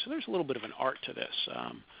beam. So there's a little bit of an art to this.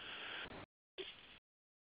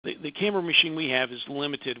 The camber machine we have is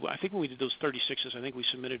limited. I think when we did those 36s, I think we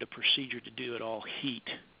submitted a procedure to do it all heat,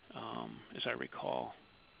 as I recall.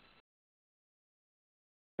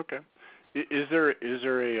 Okay. Is there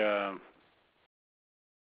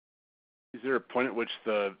a point at which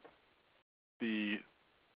the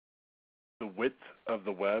width of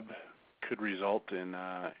the web could result in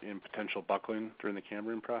potential buckling during the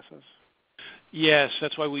cambering process? Yes,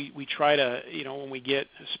 that's why we try to, when we get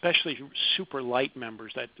especially super light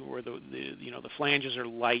members where the flanges are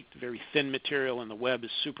light, very thin material, and the web is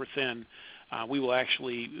super thin, we will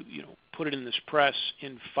actually put it in this press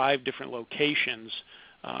in 5 different locations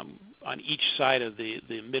on each side of the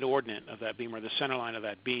mid-ordinate of that beam or the center line of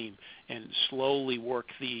that beam, and slowly work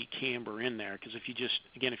the camber in there. Because if you just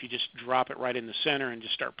drop it right in the center and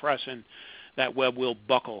just start pressing, that web will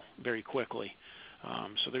buckle very quickly.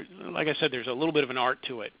 So there, like I said, there's a little bit of an art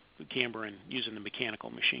to it, cambering using the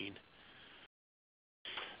mechanical machine.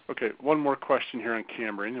 Okay, one more question here on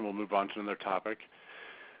cambering, and we'll move on to another topic.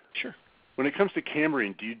 Sure. When it comes to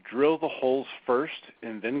cambering, do you drill the holes first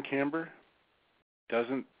and then camber?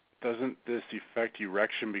 Doesn't this affect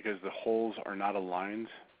erection because the holes are not aligned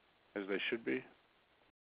as they should be?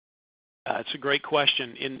 It's a great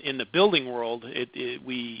question. In the building world,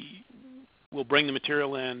 we will bring the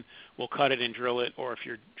material in, we'll cut it and drill it, or if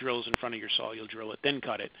your drill's in front of your saw, you'll drill it, then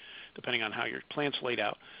cut it, depending on how your plant's laid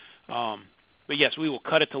out. But yes, we will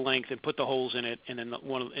cut it to length and put the holes in it, and then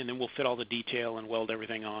we'll fit all the detail and weld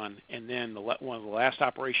everything on. And then one of the last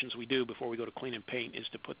operations we do before we go to clean and paint is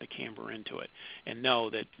to put the camber into it, and know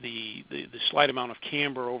that the slight amount of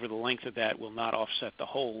camber over the length of that will not offset the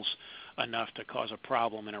holes enough to cause a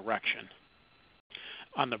problem in erection.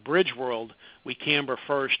 On the bridge world, we camber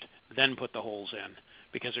first, then put the holes in,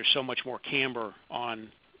 because there's so much more camber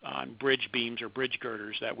on bridge beams or bridge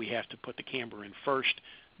girders that we have to put the camber in first,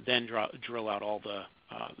 then drill out all the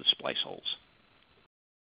splice holes.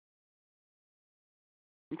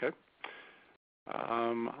 Okay.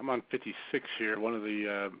 I'm on 56 here. One of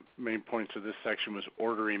the main points of this section was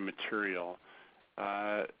ordering material.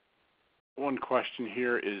 One question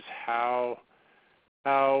here is how,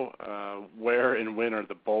 where, and when are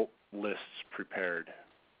the bolt lists prepared?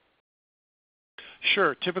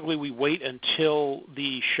 Sure. Typically, we wait until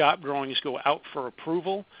the shop drawings go out for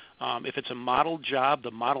approval. If it's a model job,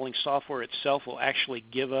 the modeling software itself will actually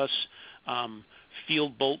give us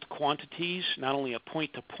field bolt quantities, not only a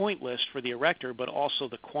point-to-point list for the erector, but also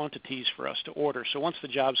the quantities for us to order. So once the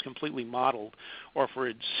job's completely modeled, or if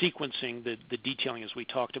we're sequencing the detailing as we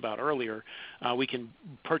talked about earlier, we can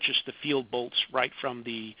purchase the field bolts right from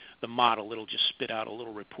the model. It'll just spit out a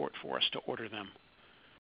little report for us to order them.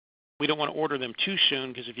 We don't want to order them too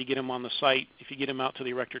soon, because if you get them on the site, if you get them out to the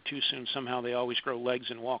erector too soon, somehow they always grow legs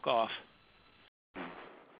and walk off.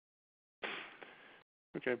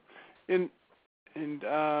 Okay, and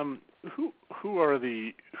who are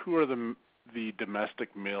the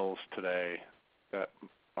domestic mills today that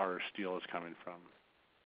our steel is coming from?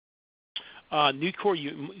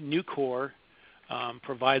 Nucor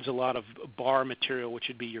provides a lot of bar material, which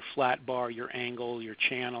would be your flat bar, your angle, your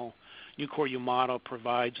channel. Nucor Yamato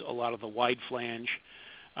provides a lot of the wide flange.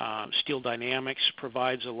 Steel Dynamics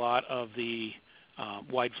provides a lot of the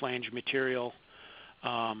wide flange material.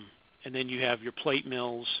 And then you have your plate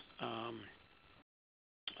mills.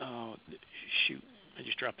 I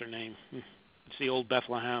just dropped their name. It's the old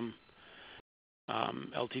Bethlehem,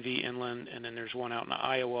 LTV Inland, and then there's one out in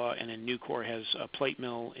Iowa, and then Nucor has a plate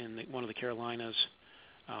mill in one of the Carolinas.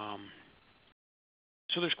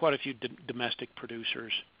 So there's quite a few domestic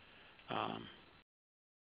producers.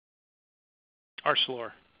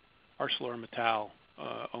 ArcelorMittal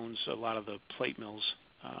owns a lot of the plate mills,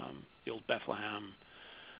 the old Bethlehem,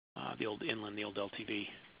 the old Inland, the old LTV.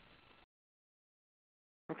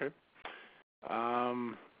 Okay. All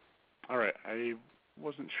right. I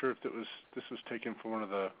wasn't sure if this was taken from one of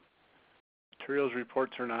the materials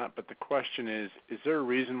reports or not, but the question is there a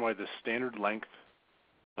reason why the standard length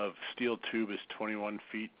of steel tube is 21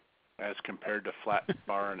 feet as compared to flat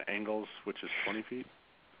bar and angles, which is 20 feet?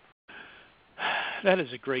 That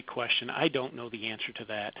is a great question. I don't know the answer to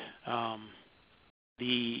that.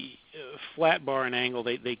 The flat bar and angle,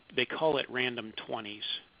 they call it random 20s.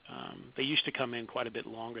 They used to come in quite a bit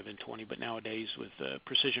longer than 20, but nowadays with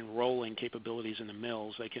precision rolling capabilities in the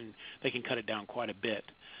mills, they can cut it down quite a bit.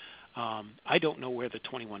 I don't know where the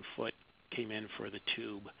 21-foot came in for the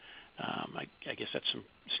tube. I guess that's some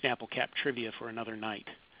Snapple Cap trivia for another night.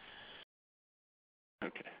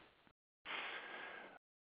 Okay.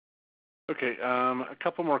 Okay, a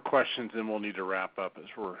couple more questions, and we'll need to wrap up as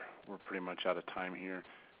we're pretty much out of time here.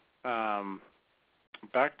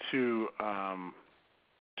 Back to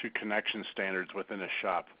connection standards within a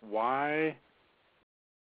shop. Why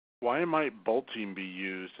might bolting be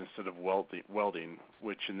used instead of welding,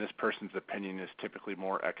 which in this person's opinion is typically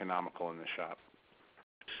more economical in the shop?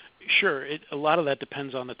 Sure. A lot of that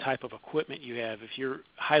depends on the type of equipment you have. If you're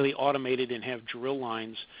highly automated and have drill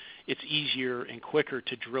lines, it's easier and quicker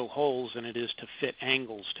to drill holes than it is to fit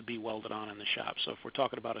angles to be welded on in the shop. So if we're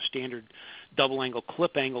talking about a standard double angle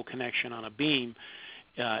clip angle connection on a beam,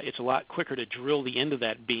 it's a lot quicker to drill the end of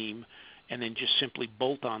that beam and then just simply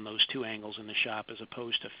bolt on those two angles in the shop as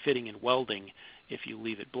opposed to fitting and welding if you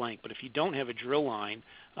leave it blank. But if you don't have a drill line,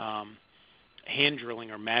 hand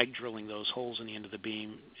drilling or mag drilling those holes in the end of the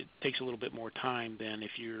beam, it takes a little bit more time than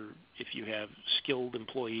if you have skilled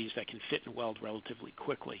employees that can fit and weld relatively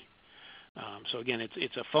quickly. So again,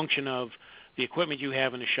 it's a function of the equipment you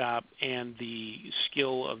have in the shop and the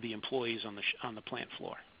skill of the employees on the plant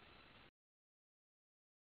floor.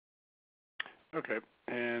 Okay,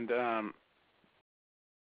 and a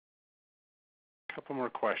couple more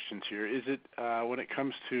questions here. Is it when it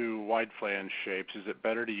comes to wide flange shapes, is it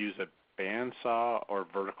better to use a band saw or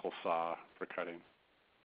vertical saw for cutting?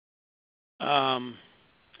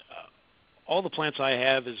 All the plants I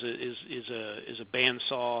have is a band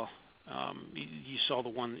saw. You saw the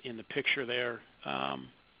one in the picture there, and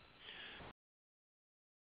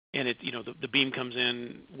the beam comes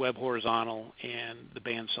in web horizontal, and the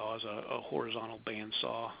band saw is a horizontal band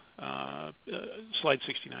saw. Slide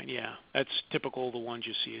 69, yeah, that's typical of the ones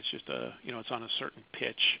you see. It's just it's on a certain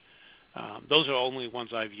pitch. Those are the only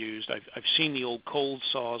ones I've used. I've seen the old cold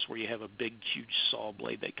saws where you have a big, huge saw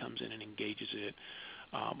blade that comes in and engages it.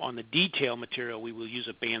 On the detail material, we will use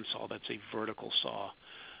a band saw. That's a vertical saw,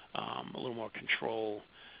 a little more control.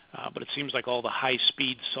 But it seems like all the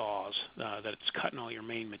high-speed saws that it's cutting all your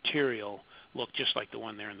main material look just like the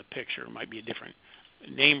one there in the picture. It might be a different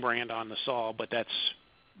name brand on the saw, but that's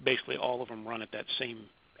basically all of them run at that same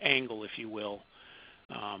angle, if you will.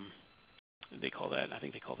 I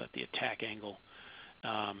think they call that the attack angle.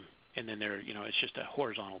 And then it's just a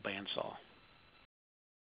horizontal band saw.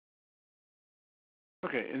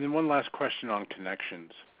 Okay, and then one last question on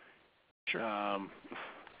connections. Sure.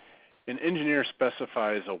 An engineer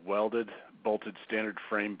specifies a welded, bolted standard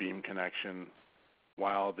frame beam connection,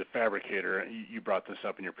 while the fabricator, you brought this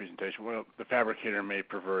up in your presentation, well, the fabricator may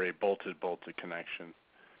prefer a bolted connection.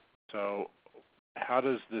 So how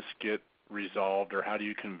does this get resolved, or how do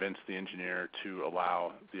you convince the engineer to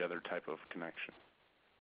allow the other type of connection?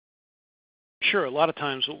 Sure. A lot of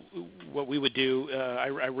times what we would do, I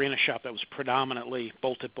ran a shop that was predominantly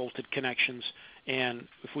bolted connections, and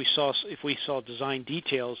if we saw design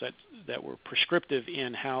details that were prescriptive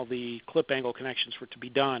in how the clip angle connections were to be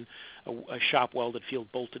done, a shop welded field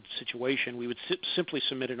bolted situation, we would simply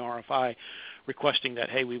submit an RFI requesting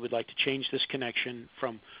that, hey, we would like to change this connection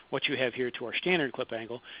from what you have here to our standard clip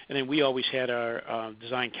angle, and then we always had our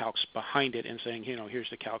design calcs behind it and saying, here's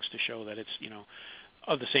the calcs to show that it's,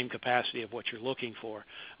 of the same capacity of what you're looking for.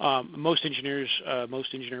 Most engineer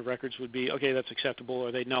records would be, okay, that's acceptable,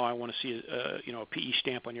 or they'd know, I want to see a PE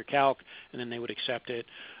stamp on your calc, and then they would accept it.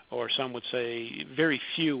 Or some would say, very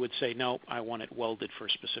few would say, no, I want it welded for a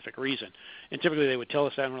specific reason. And typically they would tell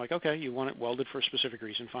us that, and we're like, okay, you want it welded for a specific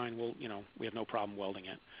reason, fine, well, we have no problem welding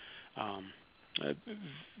it.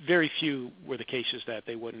 Very few were the cases that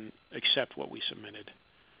they wouldn't accept what we submitted.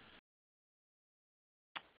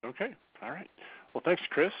 Okay, all right. Well, thanks,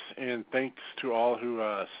 Chris, and thanks to all who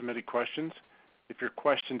submitted questions. If your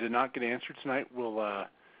question did not get answered tonight, we'll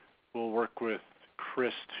work with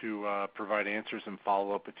Chris to provide answers and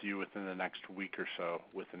follow up with you within the next week or so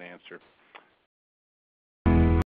with an answer.